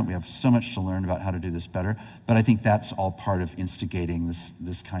experiment. We have so much to learn about how to do this better, but I think that's all part of instigating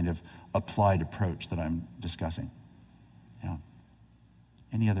this kind of applied approach that I'm discussing. Yeah.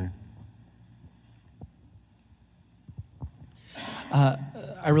 Any other?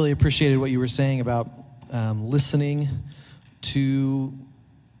 I really appreciated what you were saying about listening to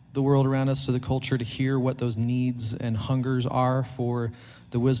the world around us, to the culture, to hear what those needs and hungers are for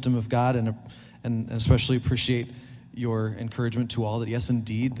the wisdom of God, and especially appreciate your encouragement to all that, yes,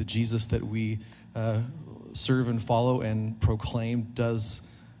 indeed, the Jesus that we serve and follow and proclaim does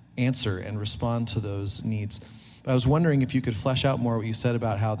answer and respond to those needs. But I was wondering if you could flesh out more what you said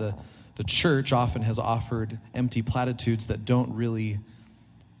about how the church often has offered empty platitudes that don't really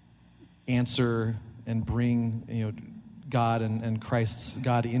answer and bring, God and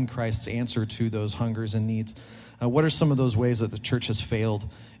God in Christ's answer to those hungers and needs. What are some of those ways that the church has failed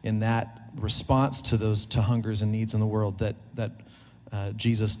in that response to hungers and needs in the world that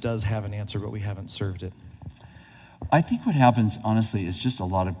Jesus does have an answer, but we haven't served it? I think what happens, honestly, is just a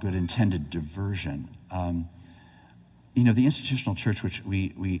lot of good intended diversion. The institutional church, which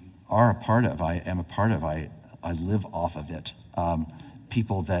we are a part of, I am a part of, I live off of it.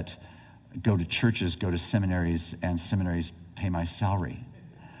 People that go to churches go to seminaries, and seminaries pay my salary.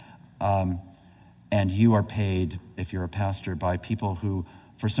 And you are paid, if you're a pastor, by people who,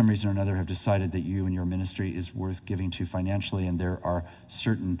 for some reason or another, have decided that you and your ministry is worth giving to financially, and there are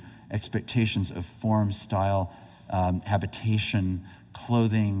certain expectations of form, style, habitation,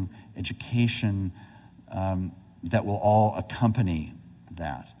 clothing, education, that will all accompany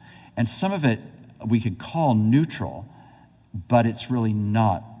that. And some of it we could call neutral, but it's really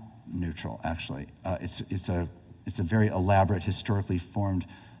not neutral, actually. It's a very elaborate, historically formed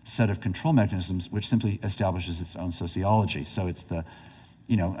set of control mechanisms which simply establishes its own sociology. So it's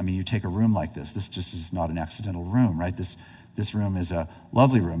you take a room like this just is not an accidental room, right? This room is a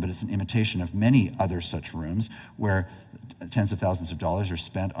lovely room, but it's an imitation of many other such rooms where tens of thousands of dollars are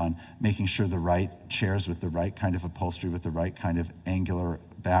spent on making sure the right chairs with the right kind of upholstery, with the right kind of angular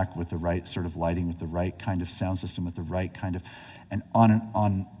back, with the right sort of lighting, with the right kind of sound system, with the right kind of, and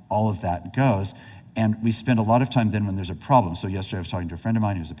on all of that goes. And we spend a lot of time then when there's a problem. So yesterday I was talking to a friend of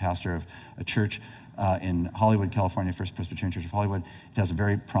mine who's a pastor of a church in Hollywood, California, First Presbyterian Church of Hollywood. It has a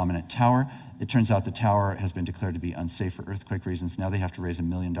very prominent tower. It turns out the tower has been declared to be unsafe for earthquake reasons. Now they have to raise $1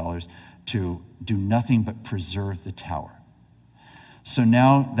 million to do nothing but preserve the tower. So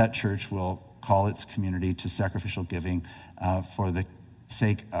now that church will call its community to sacrificial giving for the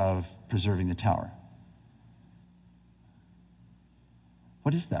sake of preserving the tower.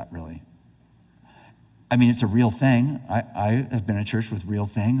 What is that really? I mean, it's a real thing. I have been in a church with real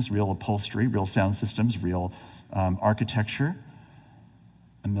things, real upholstery, real sound systems, real architecture.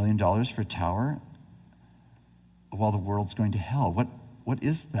 $1 million for a tower while the world's going to hell. What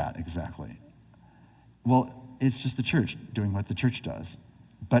is that exactly? Well, it's just the church doing what the church does.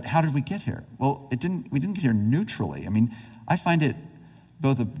 But how did we get here? Well, we didn't get here neutrally. I mean, I find it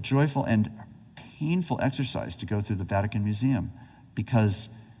both a joyful and painful exercise to go through the Vatican Museum because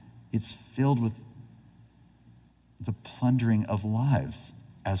it's filled with the plundering of lives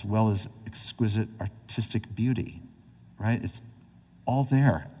as well as exquisite artistic beauty, right? It's all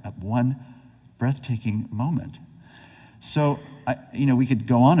there at one breathtaking moment. So, we could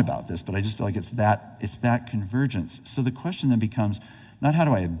go on about this, but I just feel like it's that convergence. So the question then becomes not how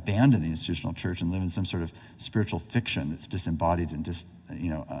do I abandon the institutional church and live in some sort of spiritual fiction that's disembodied and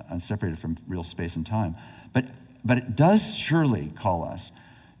unseparated from real space and time, but it does surely call us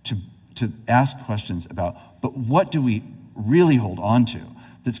to ask questions about, but what do we really hold on to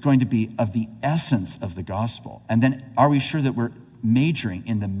that's going to be of the essence of the gospel? And then are we sure that we're majoring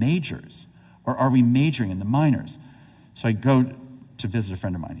in the majors, or are we majoring in the minors? So I go to visit a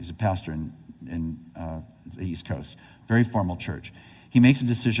friend of mine. He's a pastor in the East Coast, very formal church. He makes a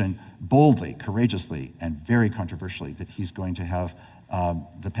decision boldly, courageously, and very controversially that he's going to have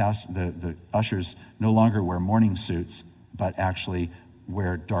the ushers no longer wear morning suits, but actually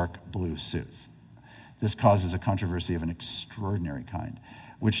wear dark blue suits. This causes a controversy of an extraordinary kind,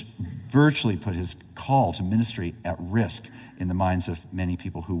 which virtually put his call to ministry at risk in the minds of many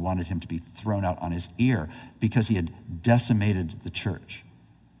people who wanted him to be thrown out on his ear because he had decimated the church.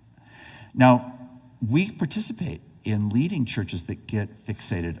 Now, we participate in leading churches that get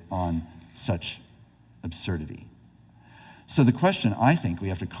fixated on such absurdity. So the question I think we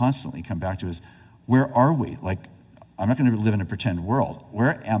have to constantly come back to is, where are we? Like, I'm not going to live in a pretend world.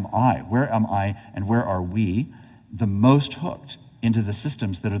 Where am I? Where am I and where are we the most hooked into the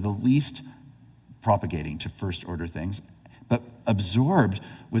systems that are the least propagating to first order things, but absorbed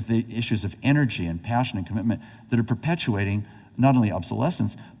with the issues of energy and passion and commitment that are perpetuating not only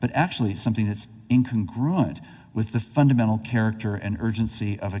obsolescence, but actually something that's incongruent with the fundamental character and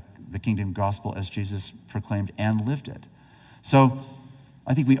urgency of the kingdom gospel as Jesus proclaimed and lived it. So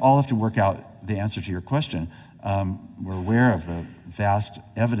I think we all have to work out the answer to your question. We're aware of the vast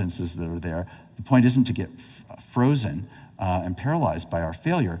evidences that are there. The point isn't to get frozen and paralyzed by our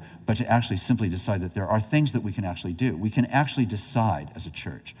failure, but to actually simply decide that there are things that we can actually do. We can actually decide as a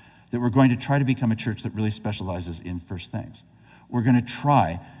church that we're going to try to become a church that really specializes in first things. We're going to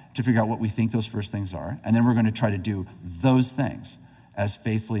try to figure out what we think those first things are, and then we're going to try to do those things. as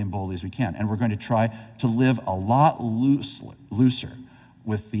faithfully and boldly as we can. And we're going to try to live a lot looser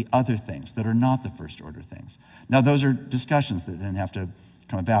with the other things that are not the first order things. Now, those are discussions that then have to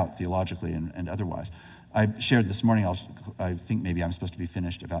come about theologically and otherwise. I shared this morning, I think maybe I'm supposed to be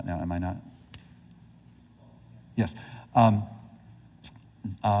finished about now, am I not? Yes.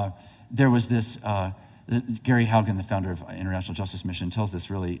 There was this, Gary Haugen, the founder of International Justice Mission, tells this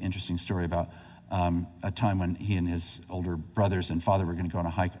really interesting story about a time when he and his older brothers and father were going to go on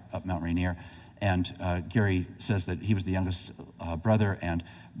a hike up Mount Rainier. And Gary says that he was the youngest brother and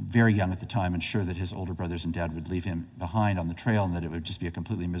very young at the time, and sure that his older brothers and dad would leave him behind on the trail and that it would just be a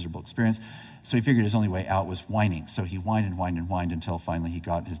completely miserable experience. So he figured his only way out was whining. So he whined and whined and whined until finally he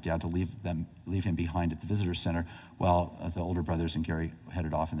got his dad to leave him behind at the visitor center while the older brothers and Gary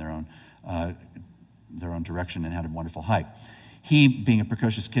headed off in their own direction and had a wonderful hike. He, being a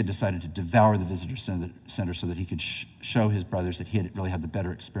precocious kid, decided to devour the visitor center so that he could show his brothers that he had really had the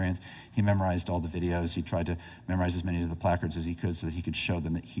better experience. He memorized all the videos. He tried to memorize as many of the placards as he could so that he could show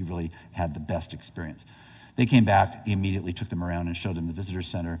them that he really had the best experience. They came back. He immediately took them around and showed them the visitor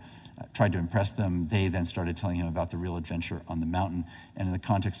center, tried to impress them. They then started telling him about the real adventure on the mountain. And in the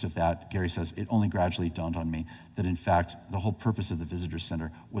context of that, Gary says, it only gradually dawned on me that, in fact, the whole purpose of the visitor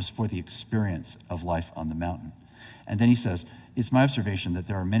center was for the experience of life on the mountain. And then he says, it's my observation that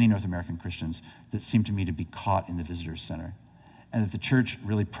there are many North American Christians that seem to me to be caught in the visitor center, and that the church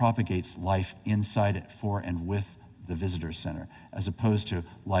really propagates life inside it, for and with the visitor center, as opposed to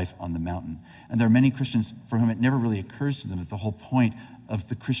life on the mountain. And there are many Christians for whom it never really occurs to them that the whole point of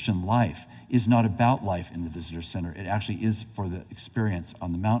the Christian life is not about life in the visitor center. It actually is for the experience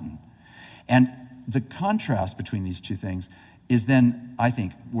on the mountain. And the contrast between these two things is then, I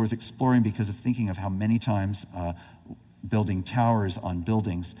think, worth exploring because of thinking of how many times building towers on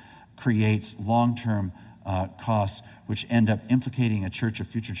buildings creates long-term costs which end up implicating a church of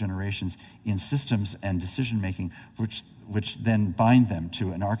future generations in systems and decision-making which then bind them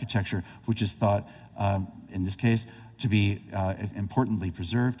to an architecture which is thought, in this case, to be importantly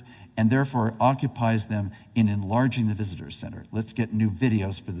preserved, and therefore occupies them in enlarging the visitor center. Let's get new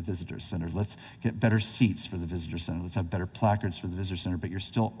videos for the visitor center. Let's get better seats for the visitor center. Let's have better placards for the visitor center, but you're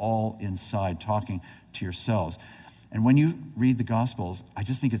still all inside talking to yourselves. And when you read the Gospels, I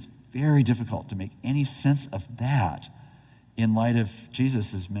just think it's very difficult to make any sense of that in light of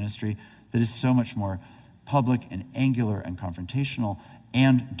Jesus' ministry that is so much more public and angular and confrontational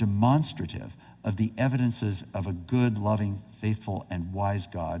and demonstrative of the evidences of a good, loving, faithful, and wise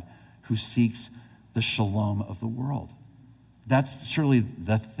God who seeks the shalom of the world. That's surely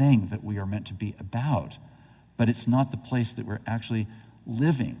the thing that we are meant to be about, but it's not the place that we're actually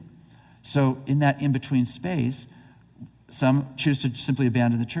living. So in that in-between space, some choose to simply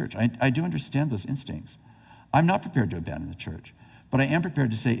abandon the church. I do understand those instincts. I'm not prepared to abandon the church, but I am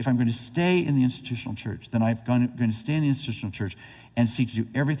prepared to say if I'm going to stay in the institutional church, then I'm going to stay in the institutional church and seek to do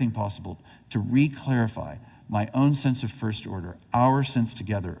everything possible to re-clarify my own sense of first order, our sense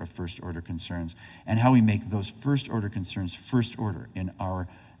together of first order concerns, and how we make those first order concerns first order in our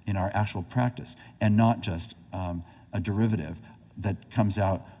actual practice, and not just a derivative that comes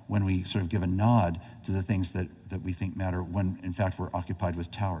out when we sort of give a nod to the things that we think matter when, in fact, we're occupied with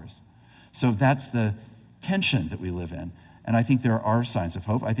towers. So that's the tension that we live in. And I think there are signs of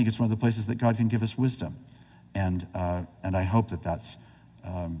hope. I think it's one of the places that God can give us wisdom. And I hope that that's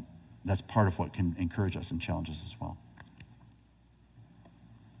part of what can encourage us and challenge us as well.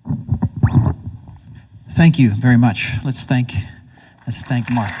 Thank you very much. Let's thank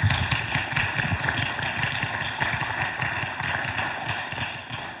Mark.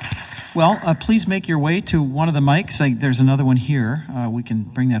 Well, please make your way to one of the mics. There's another one here. We can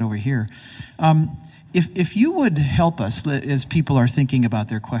bring that over here. If you would help us as people are thinking about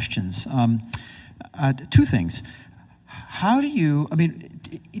their questions, two things.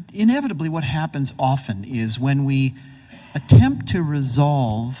 Inevitably what happens often is when we attempt to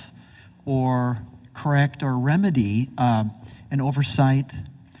resolve or correct or remedy an oversight,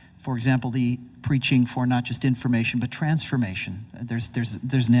 for example, the preaching for not just information but transformation.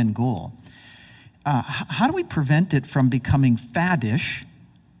 There's an end goal. How do we prevent it from becoming faddish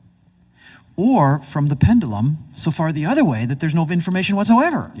or from the pendulum so far the other way that there's no information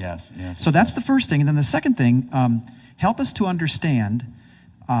whatsoever? Yes. So that's the first thing. And then the second thing, help us to understand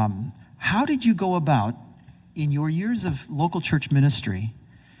how did you go about, in your years of local church ministry,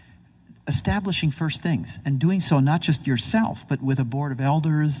 establishing first things and doing so not just yourself, but with a board of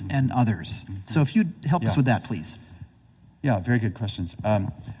elders and others. So if you'd help us with that, please. Yeah, very good questions.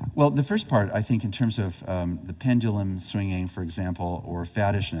 Well, the first part, I think, in terms of the pendulum swinging, for example, or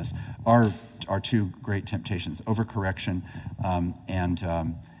faddishness, are two great temptations: overcorrection and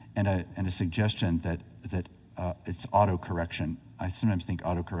a suggestion that it's autocorrection. I sometimes think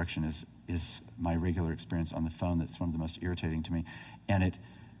autocorrection is my regular experience on the phone. That's one of the most irritating to me, and it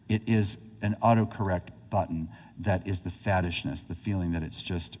is an autocorrect button that is the faddishness, the feeling that it's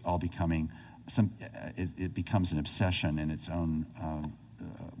just all becoming. It becomes an obsession in its own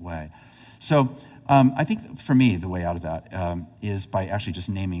way. So I think for me, the way out of that is by actually just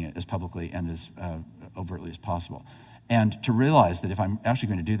naming it as publicly and as overtly as possible. And to realize that if I'm actually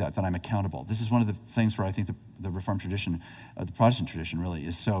going to do that, then I'm accountable. This is one of the things where I think the Reformed tradition, the Protestant tradition really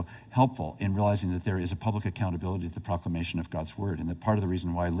is so helpful in realizing that there is a public accountability to the proclamation of God's word. And that part of the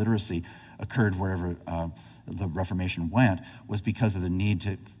reason why literacy occurred wherever the Reformation went was because of the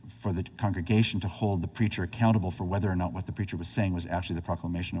need for the congregation to hold the preacher accountable for whether or not what the preacher was saying was actually the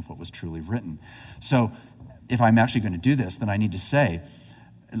proclamation of what was truly written. So if I'm actually going to do this, then I need to say,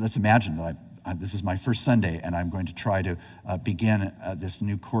 let's imagine that this is my first Sunday, and I'm going to try to begin this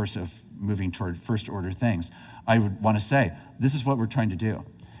new course of moving toward first order things. I would want to say, this is what we're trying to do.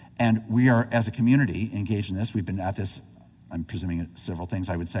 And we are, as a community, engaged in this. We've been at this, I'm presuming several things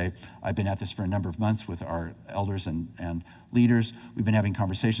I would say. I've been at this for a number of months with our elders and leaders. We've been having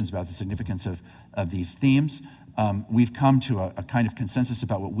conversations about the significance of these themes. We've come to a kind of consensus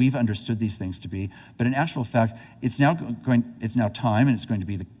about what we've understood these things to be. But in actual fact, it's now time, and it's going to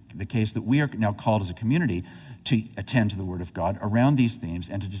be the case that we are now called as a community to attend to the Word of God around these themes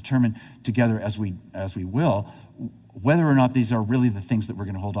and to determine together as we will whether or not these are really the things that we're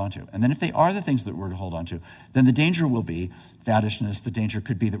going to hold on to. And then if they are the things that we're to hold on to, then the danger will be faddishness. The danger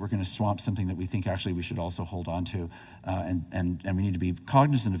could be that we're going to swamp something that we think actually we should also hold on to. And we need to be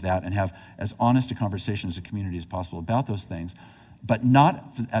cognizant of that and have as honest a conversation as a community as possible about those things, but not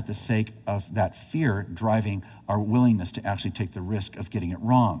at the sake of that fear driving our willingness to actually take the risk of getting it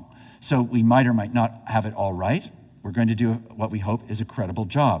wrong. So we might or might not have it all right. We're going to do what we hope is a credible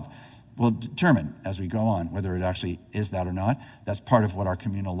job. We'll determine as we go on whether it actually is that or not. That's part of what our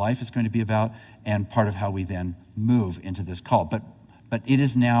communal life is going to be about and part of how we then move into this call. But it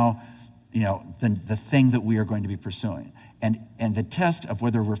is now, the thing that we are going to be pursuing. And the test of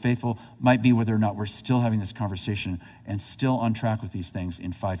whether we're faithful might be whether or not we're still having this conversation and still on track with these things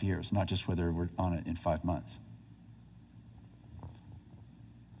in 5 years, not just whether we're on it in 5 months.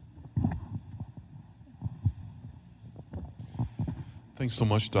 Thanks so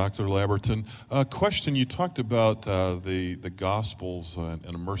much, Dr. Labberton. Question, you talked about the Gospels and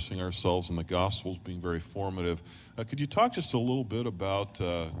immersing ourselves in the Gospels being very formative. Could you talk just a little bit about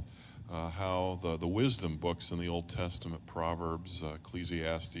how the wisdom books in the Old Testament, Proverbs,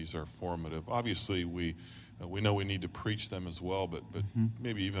 Ecclesiastes, are formative? Obviously, we know we need to preach them as well, but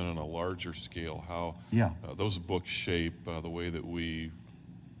maybe even on a larger scale, how those books shape the way that we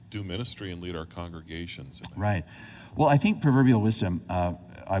do ministry and lead our congregations. Right. Well, I think proverbial wisdom,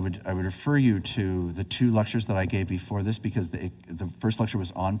 I would refer you to the 2 lectures that I gave before this, because the first lecture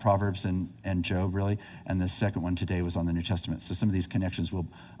was on Proverbs and Job, really, and the second one today was on the New Testament. So some of these connections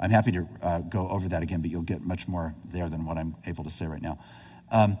I'm happy to go over that again, but you'll get much more there than what I'm able to say right now.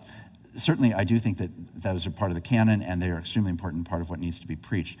 Certainly, I do think that those are part of the canon, and they are extremely important part of what needs to be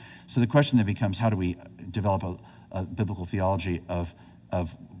preached. So the question then becomes, how do we develop a biblical theology of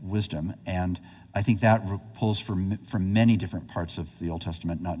wisdom? And I think that pulls from many different parts of the Old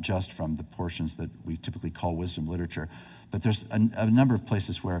Testament, not just from the portions that we typically call wisdom literature. But there's a number of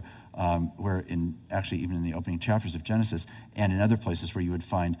places where actually even in the opening chapters of Genesis and in other places where you would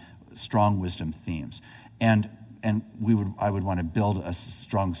find strong wisdom themes. And I would want to build a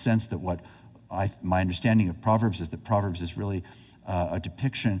strong sense that my understanding of Proverbs is really a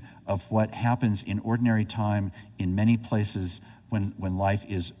depiction of what happens in ordinary time in many places when life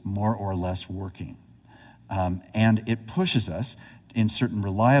is more or less working. And it pushes us in certain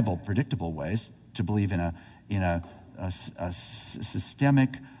reliable, predictable ways to believe in a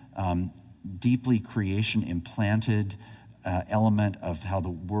systemic, deeply creation-implanted element of how the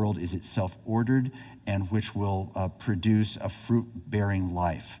world is itself ordered and which will produce a fruit-bearing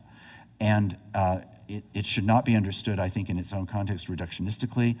life. And it should not be understood, I think, in its own context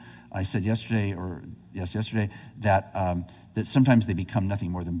reductionistically. I said yesterday that sometimes they become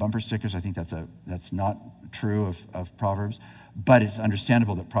nothing more than bumper stickers. I think that's not true of Proverbs, but it's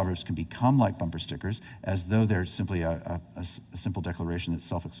understandable that Proverbs can become like bumper stickers, as though they're simply a simple declaration that's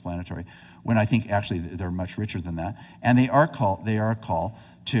self-explanatory, when I think actually they're much richer than that. And they are a call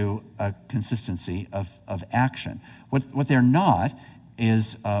to a consistency of action. What they're not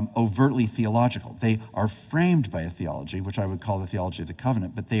is overtly theological. They are framed by a theology, which I would call the theology of the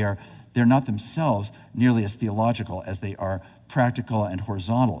covenant, but they're not themselves nearly as theological as they are practical and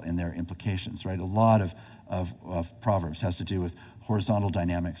horizontal in their implications, right? A lot of Proverbs has to do with horizontal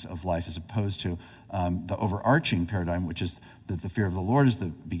dynamics of life as opposed to the overarching paradigm, which is that the fear of the Lord is the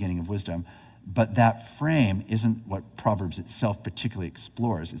beginning of wisdom. But that frame isn't what Proverbs itself particularly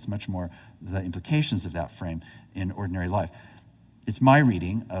explores. It's much more the implications of that frame in ordinary life. It's my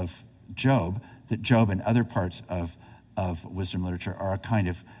reading of Job that Job and other parts of wisdom literature are a kind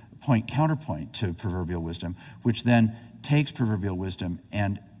of counterpoint to proverbial wisdom, which then takes proverbial wisdom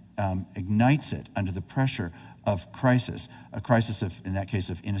and ignites it under the pressure of crisis, a crisis of, in that case,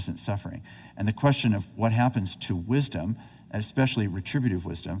 of innocent suffering. And the question of what happens to wisdom, especially retributive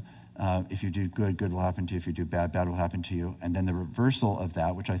wisdom, if you do good, good will happen to you. If you do bad, bad will happen to you. And then the reversal of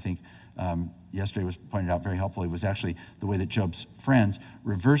that, which I think yesterday was pointed out very helpfully, was actually the way that Job's friends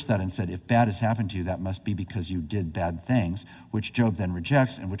reversed that and said, if bad has happened to you, that must be because you did bad things, which Job then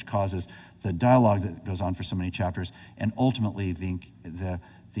rejects and which causes the dialogue that goes on for so many chapters, and ultimately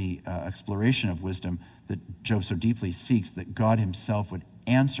the exploration of wisdom that Job so deeply seeks, that God himself would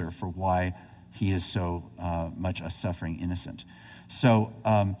answer for why he is so much a suffering innocent. So,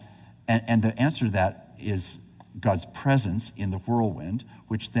 and the answer to that is God's presence in the whirlwind,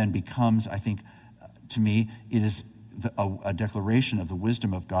 which then becomes, I think, to me, it is a declaration of the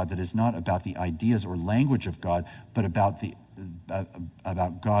wisdom of God that is not about the ideas or language of God, but about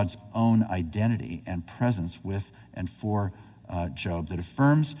God's own identity and presence with and for Job, that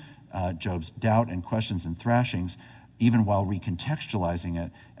affirms Job's doubt and questions and thrashings, even while recontextualizing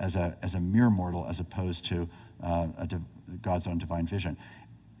it as a mere mortal as opposed to God's own divine vision.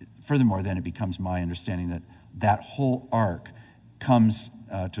 Furthermore, then it becomes my understanding that whole arc comes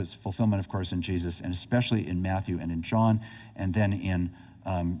to its fulfillment, of course, in Jesus, and especially in Matthew and in John, and then in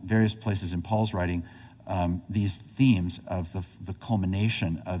various places in Paul's writing, these themes of the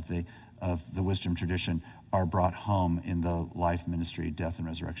culmination of the wisdom tradition are brought home in the life, ministry, death, and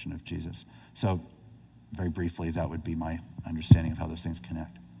resurrection of Jesus. So, very briefly, that would be my understanding of how those things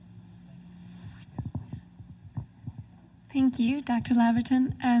connect. Thank you, Dr.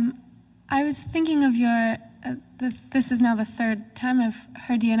 Labberton. I was thinking of this is now the third time I've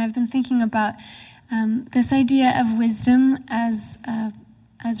heard you, and I've been thinking about this idea of wisdom as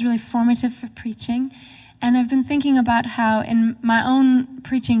really formative for preaching. And I've been thinking about how in my own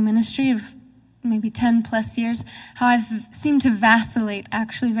preaching ministry of maybe 10 plus years, how I've seemed to vacillate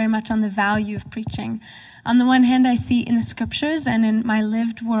actually very much on the value of preaching. On the one hand, I see in the scriptures and in my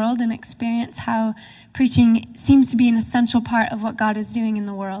lived world and experience how preaching seems to be an essential part of what God is doing in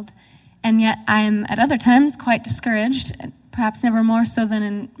the world. And yet I am at other times quite discouraged, perhaps never more so than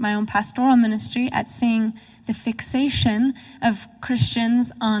in my own pastoral ministry, at seeing the fixation of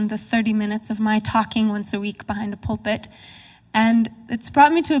Christians on the 30 minutes of my talking once a week behind a pulpit. And it's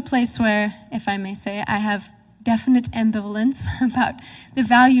brought me to a place where, if I may say, I have definite ambivalence about the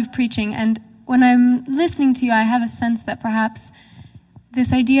value of preaching. And when I'm listening to you, I have a sense that perhaps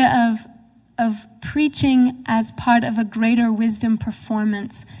this idea of preaching as part of a greater wisdom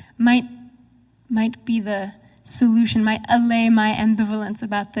performance might be the solution, might allay my ambivalence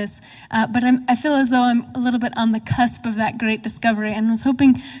about this. But I feel as though I'm a little bit on the cusp of that great discovery, and was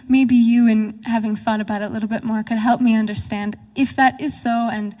hoping maybe you, in having thought about it a little bit more, could help me understand if that is so,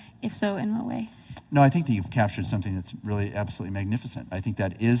 and if so, in what way. No, I think that you've captured something that's really absolutely magnificent. I think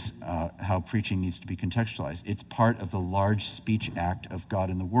that is how preaching needs to be contextualized. It's part of the large speech act of God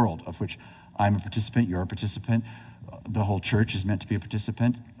in the world, of which I'm a participant, you're a participant, the whole church is meant to be a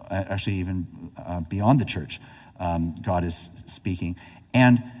participant, actually even beyond the church. God is speaking.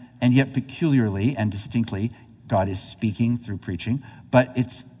 And yet peculiarly and distinctly, God is speaking through preaching, but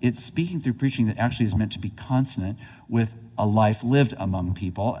it's speaking through preaching that actually is meant to be consonant with a life lived among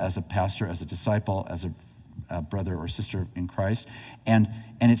people as a pastor, as a disciple, as a brother or sister in Christ. And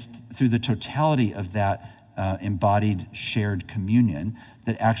it's through the totality of that embodied shared communion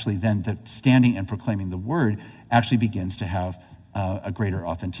that actually then the standing and proclaiming the word actually begins to have a greater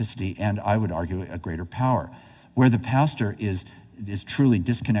authenticity and, I would argue, a greater power. Where the pastor is truly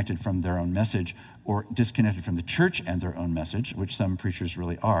disconnected from their own message or disconnected from the church and their own message, which some preachers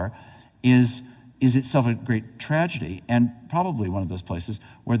really are, is itself a great tragedy, and probably one of those places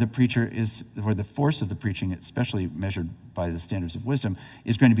where where the force of the preaching, especially measured by the standards of wisdom,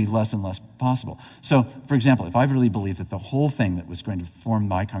 is going to be less and less possible. So, for example, if I really believed that the whole thing that was going to form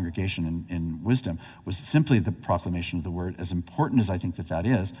my congregation in wisdom was simply the proclamation of the word, as important as I think that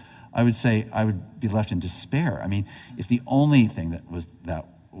is, I would say I would be left in despair. I mean, if the only thing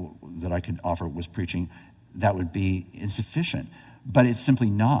that I could offer was preaching, that would be insufficient. But it's simply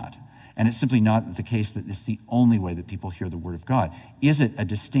not. And it's simply not the case that it's the only way that people hear the Word of God. Is it a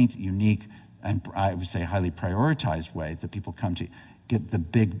distinct, unique, and I would say highly prioritized way that people come to get the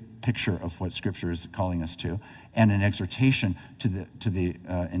big picture of what Scripture is calling us to, and an exhortation to the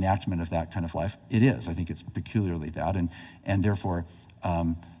enactment of that kind of life? It is. I think it's peculiarly that, and therefore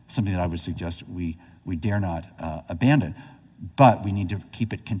something that I would suggest we dare not abandon. But we need to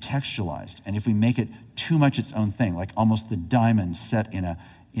keep it contextualized. And if we make it too much its own thing, like almost the diamond set in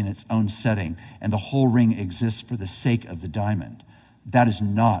its own setting, and the whole ring exists for the sake of the diamond, that is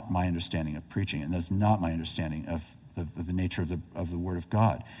not my understanding of preaching, and that's not my understanding of the nature of the Word of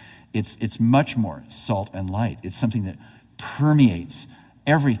God. It's much more salt and light. It's something that permeates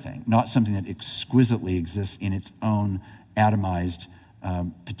everything, not something that exquisitely exists in its own atomized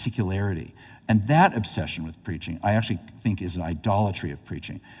particularity. And that obsession with preaching, I actually think, is an idolatry of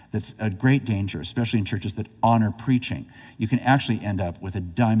preaching. That's a great danger, especially in churches that honor preaching. You can actually end up with a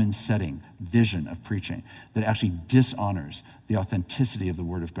diamond-setting vision of preaching that actually dishonors the authenticity of the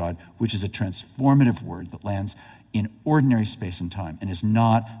Word of God, which is a transformative word that lands in ordinary space and time and is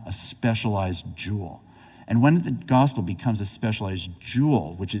not a specialized jewel. And when the gospel becomes a specialized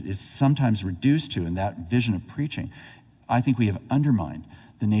jewel, which it is sometimes reduced to in that vision of preaching, I think we have undermined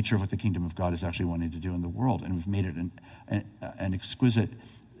the nature of what the kingdom of God is actually wanting to do in the world. And we've made it an exquisite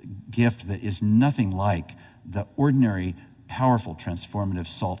gift that is nothing like the ordinary, powerful, transformative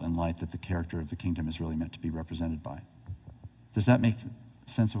salt and light that the character of the kingdom is really meant to be represented by. Does that make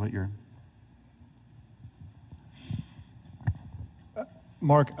sense of what you're...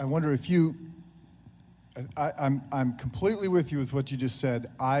 Mark, I wonder if you... I'm completely with you with what you just said.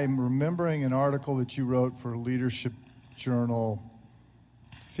 I'm remembering an article that you wrote for Leadership Journal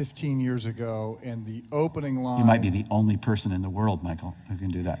 15 years ago, and the opening line... You might be the only person in the world, Michael, who can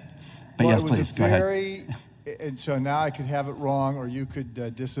do that. But well, yes, please, go ahead. And so now I could have it wrong, or you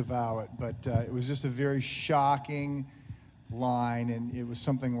could disavow it, but it was just a very shocking line, and it was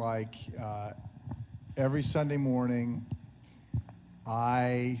something like, every Sunday morning,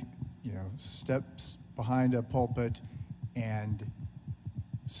 I, step behind a pulpit and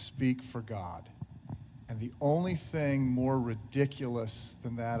speak for God. And the only thing more ridiculous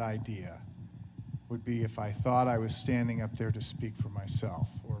than that idea would be if I thought I was standing up there to speak for myself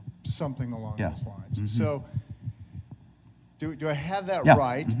or something along those lines. Mm-hmm. So do I have that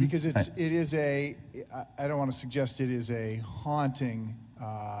right? Mm-hmm. Because it is I don't want to suggest it is a haunting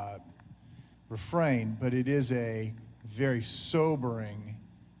refrain, but it is a very sobering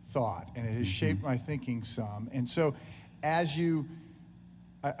thought, and it has shaped my thinking some. And so as you...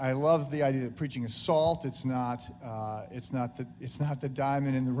 I love the idea that preaching is salt. It's not the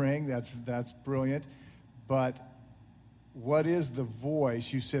diamond in the ring. That's brilliant. But what is the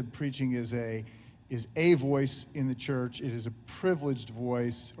voice? You said preaching is a voice in the church. It is a privileged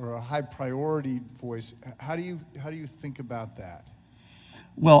voice or a high priority voice. How do you think about that?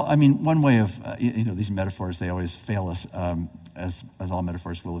 Well, I mean, one way of these metaphors, they always fail us, as all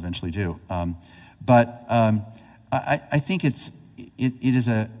metaphors will eventually do. But I think it is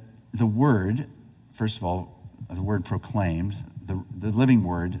the word, first of all, the word proclaimed, the living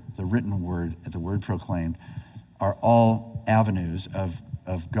word, the written word, the word proclaimed, are all avenues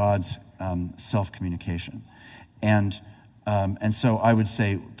of God's self-communication. And so I would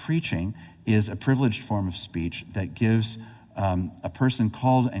say preaching is a privileged form of speech that gives a person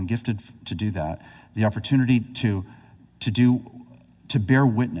called and gifted to do that the opportunity to bear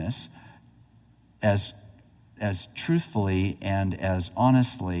witness as truthfully and as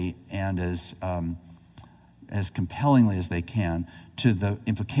honestly and as compellingly as they can to the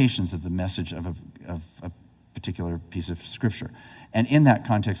implications of the message of a particular piece of Scripture. And in that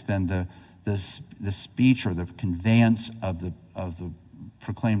context, then the speech or the conveyance of the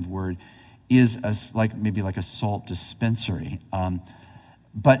proclaimed word is maybe like a salt dispensary.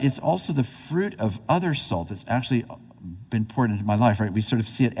 But it's also the fruit of other salt that's actually been poured into my life, right? We sort of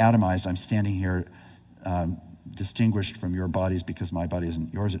see it atomized. I'm standing here distinguished from your bodies because my body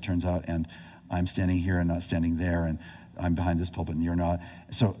isn't yours, it turns out, and I'm standing here and not standing there, and I'm behind this pulpit and you're not.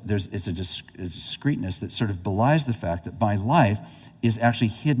 So it's a discreteness that sort of belies the fact that my life is actually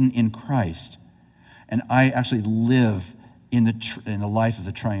hidden in Christ. And I actually live in the life of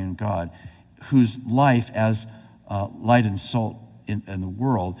the triune God, whose life as light and salt in the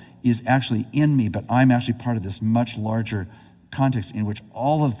world is actually in me, but I'm actually part of this much larger context in which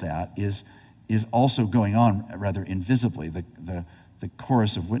all of that is also going on rather invisibly, the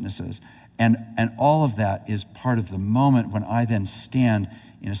chorus of witnesses. And all of that is part of the moment when I then stand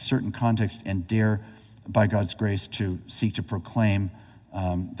in a certain context and dare, by God's grace, to seek to proclaim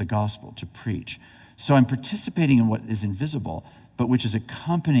the gospel, to preach. So I'm participating in what is invisible, but which is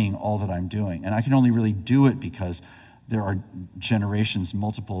accompanying all that I'm doing. And I can only really do it because there are generations,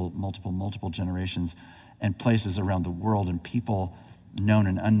 multiple generations and places around the world and people known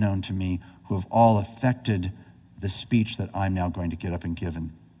and unknown to me who have all affected the speech that I'm now going to get up and give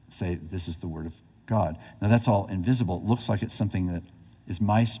and say, this is the word of God. Now that's all invisible. It looks like it's something that is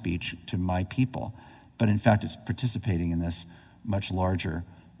my speech to my people, but in fact it's participating in this much larger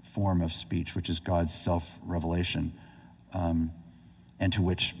form of speech, which is God's self-revelation, and to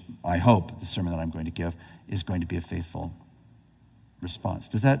which I hope the sermon that I'm going to give is going to be a faithful response.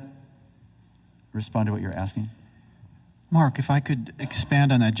 Does that respond to what you're asking? Mark, if I could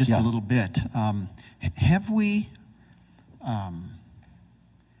expand on that just Yeah. a little bit.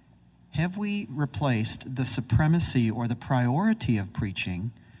 Have we replaced the supremacy or the priority of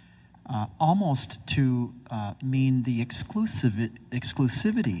preaching almost to mean the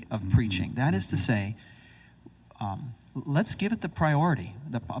exclusivity of preaching? That is to say, let's give it the priority,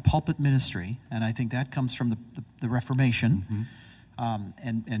 a pulpit ministry, and I think that comes from the Reformation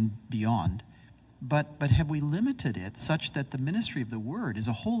and beyond. But have we limited it such that the ministry of the word is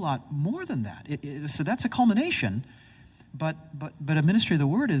a whole lot more than that? So that's a culmination. But a ministry of the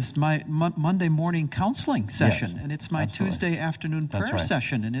word is my Monday morning counseling session, Yes, and it's my absolutely. Tuesday afternoon That's prayer right.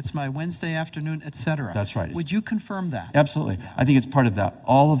 session, and it's my Wednesday afternoon, etc. That's right. Would you confirm that? Absolutely. I think it's part of that,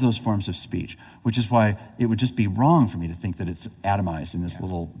 all of those forms of speech, which is why it would just be wrong for me to think that it's atomized in this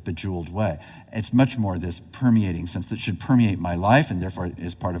little bejeweled way. It's much more this permeating sense that should permeate my life and therefore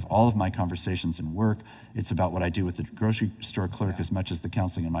is part of all of my conversations and work. It's about what I do with the grocery store clerk as much as the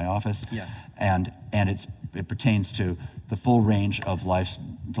counseling in my office. Yes. And it pertains to the full range of life's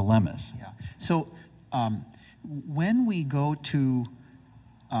dilemmas. Yeah. So when we go to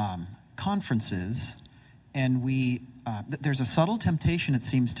conferences and there's a subtle temptation, it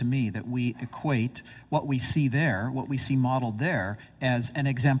seems to me, that we equate what we see there, what we see modeled there, as an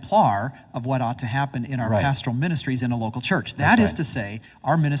exemplar of what ought to happen in our Right. pastoral ministries in a local church. That's That is right. to say,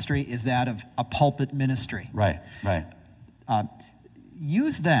 our ministry is that of a pulpit ministry. Right.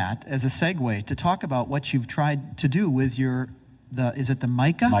 Use that as a segue to talk about what you've tried to do with is it the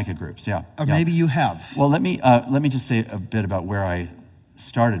Micah? Micah groups, yeah. Or yeah. maybe you have. Well, let me just say a bit about where I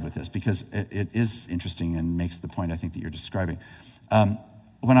started with this, because it is interesting and makes the point I think that you're describing.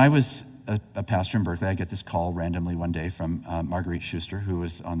 When I was a pastor in Berkeley, I get this call randomly one day from Marguerite Schuster, who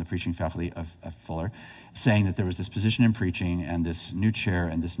was on the preaching faculty of Fuller, saying that there was this position in preaching and this new chair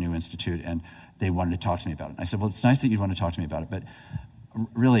and this new institute, and they wanted to talk to me about it. And I said, well, it's nice that you'd want to talk to me about it, but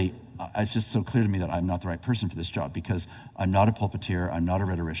really, it's just so clear to me that I'm not the right person for this job, because I'm not a pulpiteer, I'm not a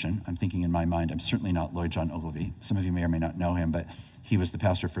rhetorician. I'm thinking in my mind, I'm certainly not Lloyd John Ogilvie. Some of you may or may not know him, but he was the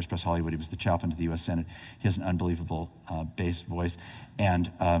pastor of First Pres Hollywood. He was the chaplain to the U.S. Senate. He has an unbelievable bass voice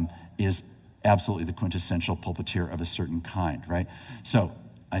and is absolutely the quintessential pulpiteer of a certain kind, right? So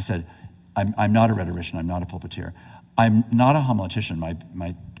I said, I'm not a rhetorician, I'm not a pulpiteer. I'm not a homiletician.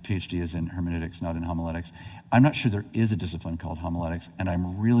 My PhD is in hermeneutics, not in homiletics. I'm not sure there is a discipline called homiletics, and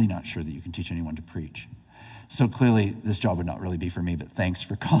I'm really not sure that you can teach anyone to preach. So clearly, this job would not really be for me, but thanks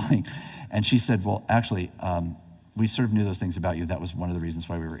for calling. And she said, well, actually, we sort of knew those things about you. That was one of the reasons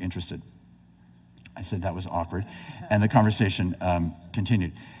why we were interested. I said that was awkward, and the conversation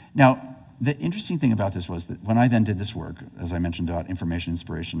continued. Now, the interesting thing about this was that when I then did this work, as I mentioned, about information,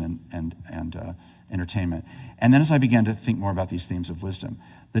 inspiration, and entertainment, and then as I began to think more about these themes of wisdom,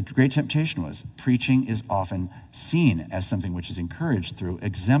 the great temptation was preaching is often seen as something which is encouraged through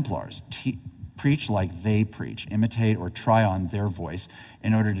exemplars. Preach like they preach, imitate or try on their voice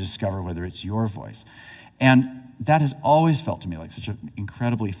in order to discover whether it's your voice. And that has always felt to me like such an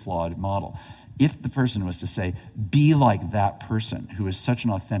incredibly flawed model. If the person was to say, be like that person who is such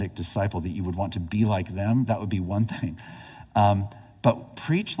an authentic disciple that you would want to be like them, that would be one thing. But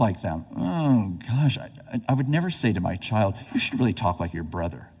preach like them, oh gosh, I would never say to my child, you should really talk like your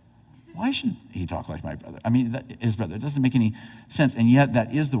brother. Why should he talk like my brother? I mean, his brother. It doesn't make any sense. And yet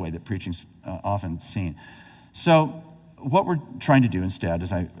that is the way that preaching's often seen. So what we're trying to do instead,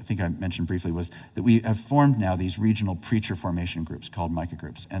 as I think I mentioned briefly, was that we have formed now these regional preacher formation groups called Micah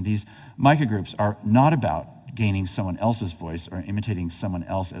groups. And these Micah groups are not about gaining someone else's voice or imitating someone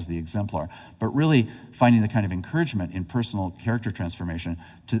else as the exemplar, but really finding the kind of encouragement in personal character transformation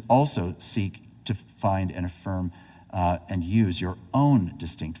to also seek to find and affirm and use your own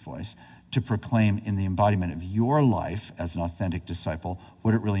distinct voice to proclaim in the embodiment of your life as an authentic disciple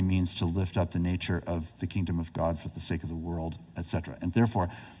what it really means to lift up the nature of the kingdom of God for the sake of the world, etc. And therefore,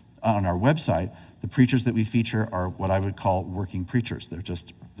 on our website, the preachers that we feature are what I would call working preachers. They're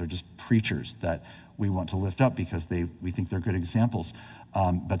just preachers that we want to lift up because we think they're good examples,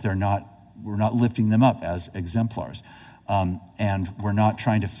 but we're not lifting them up as exemplars. And we're not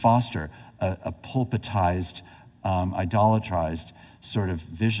trying to foster a pulpitized, idolatrized sort of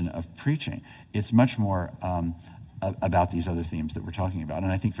vision of preaching. It's much more about these other themes that we're talking about.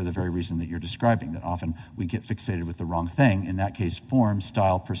 And I think for the very reason that you're describing, that often we get fixated with the wrong thing, in that case, form,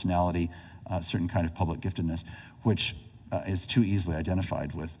 style, personality, certain kind of public giftedness, which is too easily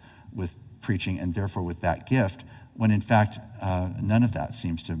identified with preaching and therefore with that gift, when in fact, none of that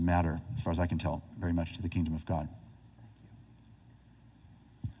seems to matter, as far as I can tell, very much to the kingdom of God.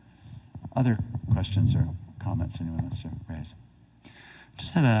 Other questions or comments anyone wants to raise?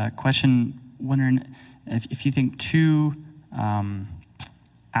 Just had a question, wondering if you think two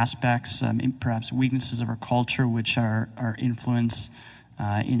aspects, perhaps weaknesses of our culture, which are influence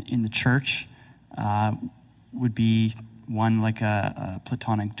in the church, would be one like a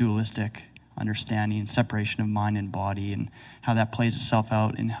Platonic dualistic understanding, separation of mind and body, and how that plays itself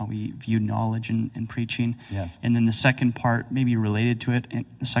out in how we view knowledge and preaching. Yes. And then the second part, maybe related to it, and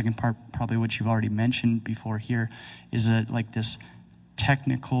the second part, probably what you've already mentioned before here, is like this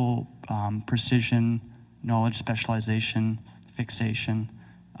technical precision, knowledge specialization, fixation.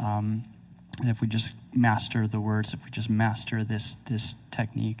 If we just master the words, if we just master this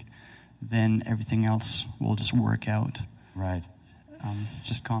technique, then everything else will just work out. Right.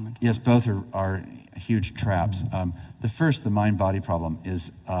 Just comment. Yes, both are huge traps. The first, the mind-body problem,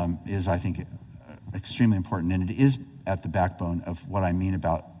 is I think extremely important, and it is at the backbone of what I mean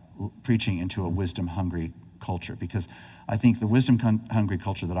about preaching into a wisdom-hungry culture, because I think the wisdom-hungry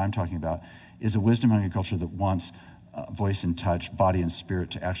culture that I'm talking about is a wisdom-hungry culture that wants voice and touch, body and spirit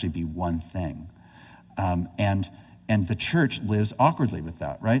to actually be one thing. And the church lives awkwardly with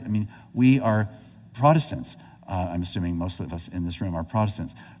that, right? I mean, we are Protestants. I'm assuming most of us in this room are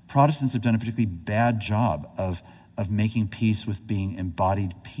Protestants. Protestants have done a particularly bad job of making peace with being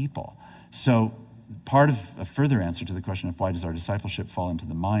embodied people. So part of a further answer to the question of why does our discipleship fall into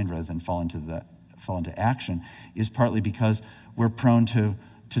the mind rather than fall into action is partly because we're prone to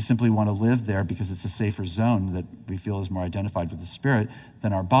simply want to live there because it's a safer zone that we feel is more identified with the spirit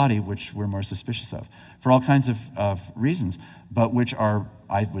than our body, which we're more suspicious of, for all kinds of reasons, but which are,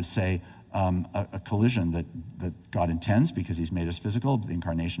 I would say, a collision that God intends because he's made us physical. The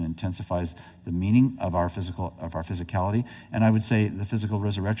incarnation intensifies the meaning of our physicality. And I would say the physical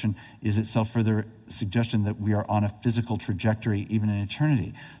resurrection is itself further suggestion that we are on a physical trajectory even in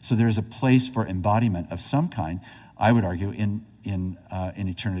eternity. So there is a place for embodiment of some kind, I would argue, in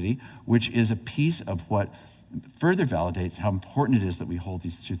eternity, which is a piece of what further validates how important it is that we hold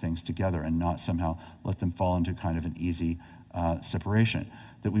these two things together and not somehow let them fall into kind of an easy separation.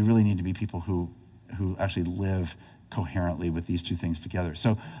 That we really need to be people who actually live coherently with these two things together.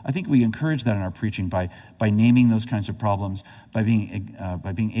 So I think we encourage that in our preaching by naming those kinds of problems, by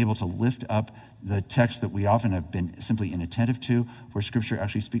being able to lift up the text that we often have been simply inattentive to, where Scripture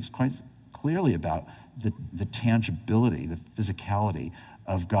actually speaks quite clearly about the tangibility, the physicality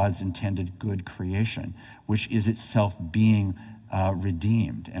of God's intended good creation, which is itself being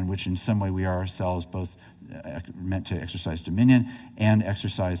redeemed, and which in some way we are ourselves both meant to exercise dominion and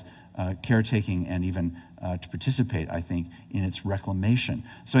exercise caretaking and even to participate, I think, in its reclamation.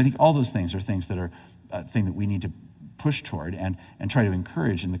 So I think all those things are things that are a thing that we need to push toward and try to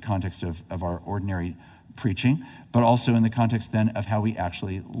encourage in the context of our ordinary preaching, but also in the context then of how we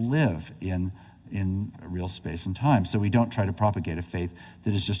actually live in real space and time. So we don't try to propagate a faith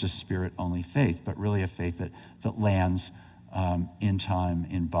that is just a spirit-only faith, but really a faith that lands in time,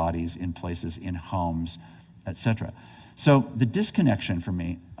 in bodies, in places, in homes, etc. So the disconnection for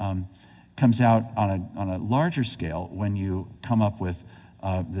me comes out on a larger scale when you come up with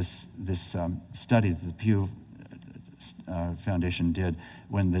this study that the Pew Foundation did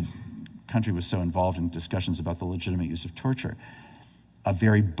when the country was so involved in discussions about the legitimate use of torture. A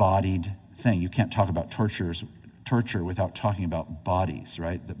very bodied thing. You can't talk about torture without talking about bodies,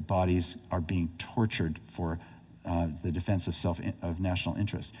 right? That bodies are being tortured for the defense of national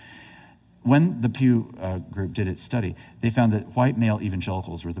interest. When the Pew group did its study, they found that white male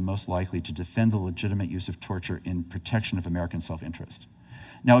evangelicals were the most likely to defend the legitimate use of torture in protection of American self-interest.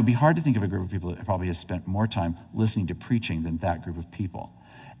 Now, it would be hard to think of a group of people that probably has spent more time listening to preaching than that group of people,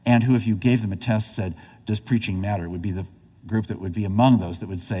 and who, if you gave them a test, said, does preaching matter, would be the group that would be among those that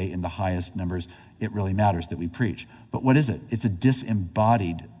would say in the highest numbers, it really matters that we preach. But what is it? It's a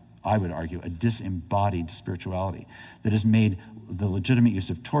disembodied, I would argue, a disembodied spirituality that has made the legitimate use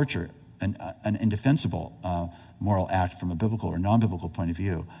of torture an indefensible moral act from a biblical or non-biblical point of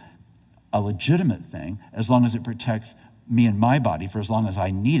view, a legitimate thing as long as it protects me and my body for as long as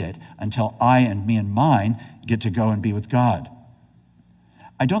I need it until I and me and mine get to go and be with God.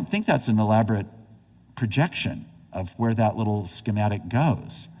 I don't think that's an elaborate projection of where that little schematic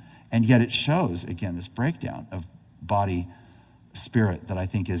goes. And yet it shows, again, this breakdown of body, spirit that I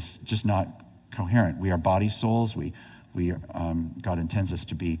think is just not coherent. We are body souls. God intends us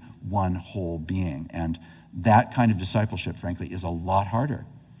to be one whole being. And that kind of discipleship, frankly, is a lot harder.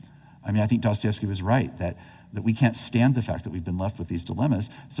 I mean, I think Dostoevsky was right that we can't stand the fact that we've been left with these dilemmas.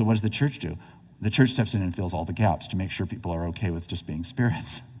 So what does the church do? The church steps in and fills all the gaps to make sure people are okay with just being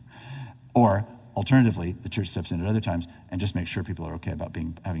spirits. Or alternatively, the church steps in at other times and just makes sure people are okay about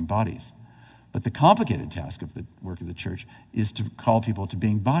having bodies. But the complicated task of the work of the church is to call people to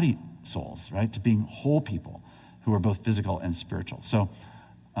being body souls, right? To being whole people who are both physical and spiritual. So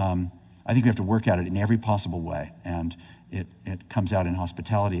I think we have to work at it in every possible way. And it comes out in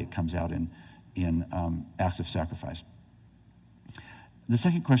hospitality. It comes out in acts of sacrifice. The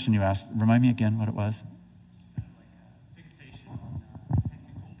second question you asked, remind me again what it was?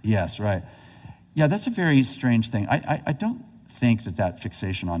 Yes, right. Yeah, that's a very strange thing. I don't think that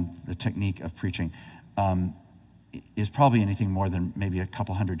fixation on the technique of preaching is probably anything more than maybe a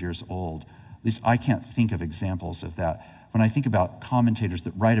couple hundred years old. At least I can't think of examples of that. When I think about commentators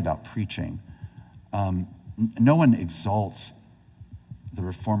that write about preaching, no one exalts the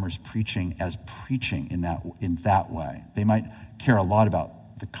reformers' preaching as preaching in that way. They might care a lot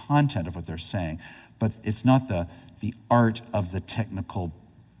about the content of what they're saying, but it's not the art of the technical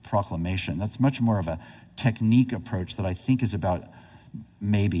proclamation. That's much more of a technique approach that I think is about,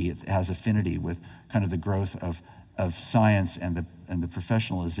 maybe it has affinity with kind of the growth of science and the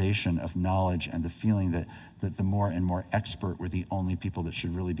professionalization of knowledge, and the feeling that the more and more expert were the only people that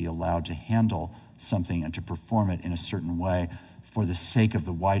should really be allowed to handle something and to perform it in a certain way for the sake of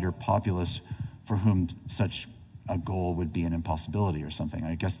the wider populace, for whom such a goal would be an impossibility or something.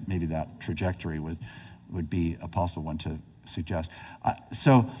 I guess maybe that trajectory would be a possible one to suggest.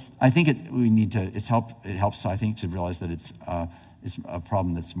 So I think it helps, I think, to realize that it's a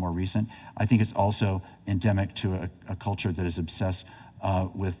problem that's more recent. I think it's also endemic to a culture that is obsessed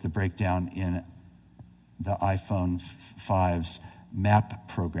with the breakdown in the iPhone 5's map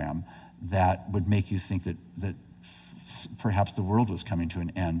program that would make you think that perhaps the world was coming to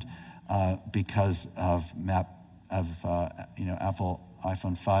an end because of Apple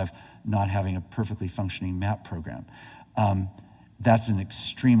iPhone 5 not having a perfectly functioning map program. That's an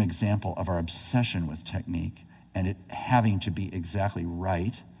extreme example of our obsession with technique and it having to be exactly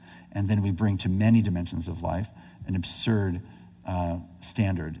right. And then we bring to many dimensions of life an absurd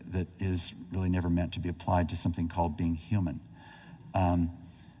standard that is really never meant to be applied to something called being human.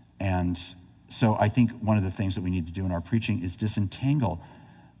 And so I think one of the things that we need to do in our preaching is disentangle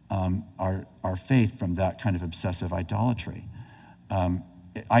our faith from that kind of obsessive idolatry.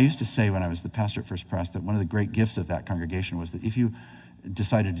 I used to say when I was the pastor at First Pres that one of the great gifts of that congregation was that if you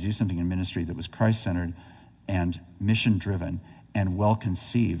decided to do something in ministry that was Christ-centered and mission-driven and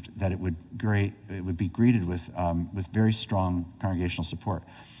well-conceived, that it would be greeted with very strong congregational support.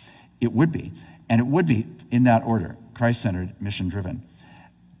 It would be. And it would be in that order, Christ-centered, mission-driven.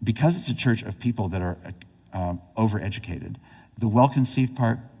 Because it's a church of people that are overeducated, the well-conceived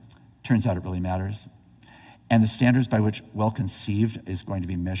part, turns out it really matters. And the standards by which well-conceived is going to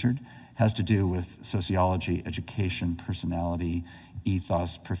be measured has to do with sociology, education, personality,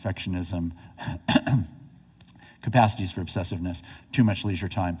 ethos, perfectionism, capacities for obsessiveness, too much leisure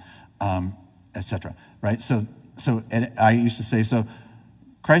time, etc. Right? So I used to say, so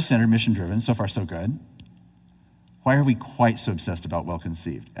Christ-centered, mission-driven, so far so good. Why are we quite so obsessed about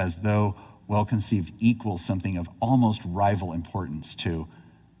well-conceived? As though well-conceived equals something of almost rival importance to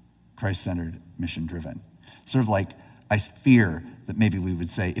Christ-centered, mission-driven. Sort of like, I fear that maybe we would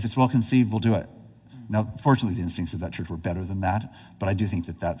say, if it's well-conceived, we'll do it. Now, fortunately, the instincts of that church were better than that, but I do think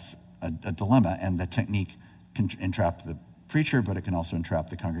that that's a dilemma, and the technique can entrap the preacher, but it can also entrap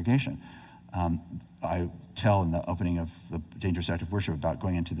the congregation. I tell in the opening of the Dangerous Act of Worship about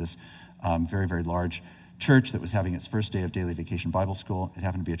going into this very, very large church that was having its first day of daily vacation Bible school. It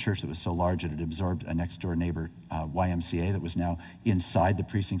happened to be a church that was so large that it absorbed a next-door neighbor YMCA that was now inside the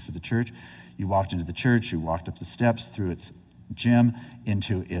precincts of the church. You walked into the church, you walked up the steps, through its gym,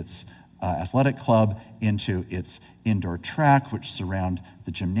 into its athletic club, into its indoor track, which surround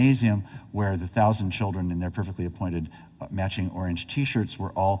the gymnasium, where the 1,000 children in their perfectly appointed matching orange T-shirts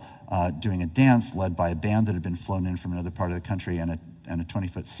were all doing a dance led by a band that had been flown in from another part of the country, and a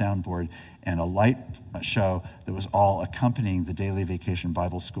 20-foot soundboard and a light show that was all accompanying the daily vacation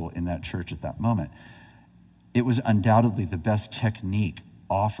Bible school in that church at that moment. It was undoubtedly the best technique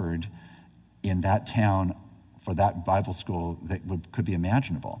offered in that town for that Bible school that could be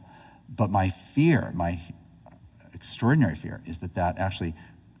imaginable. But my fear, my extraordinary fear, is that actually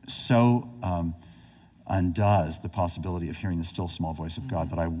so undoes the possibility of hearing the still small voice of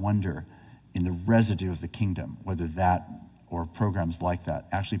God, that I wonder in the residue of the kingdom whether that or programs like that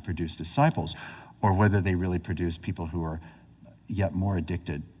actually produce disciples, or whether they really produce people who are yet more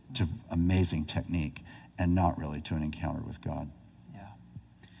addicted to amazing technique and not really to an encounter with God. Yeah.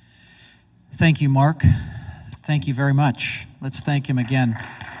 Thank you, Mark. Thank you very much. Let's thank him again.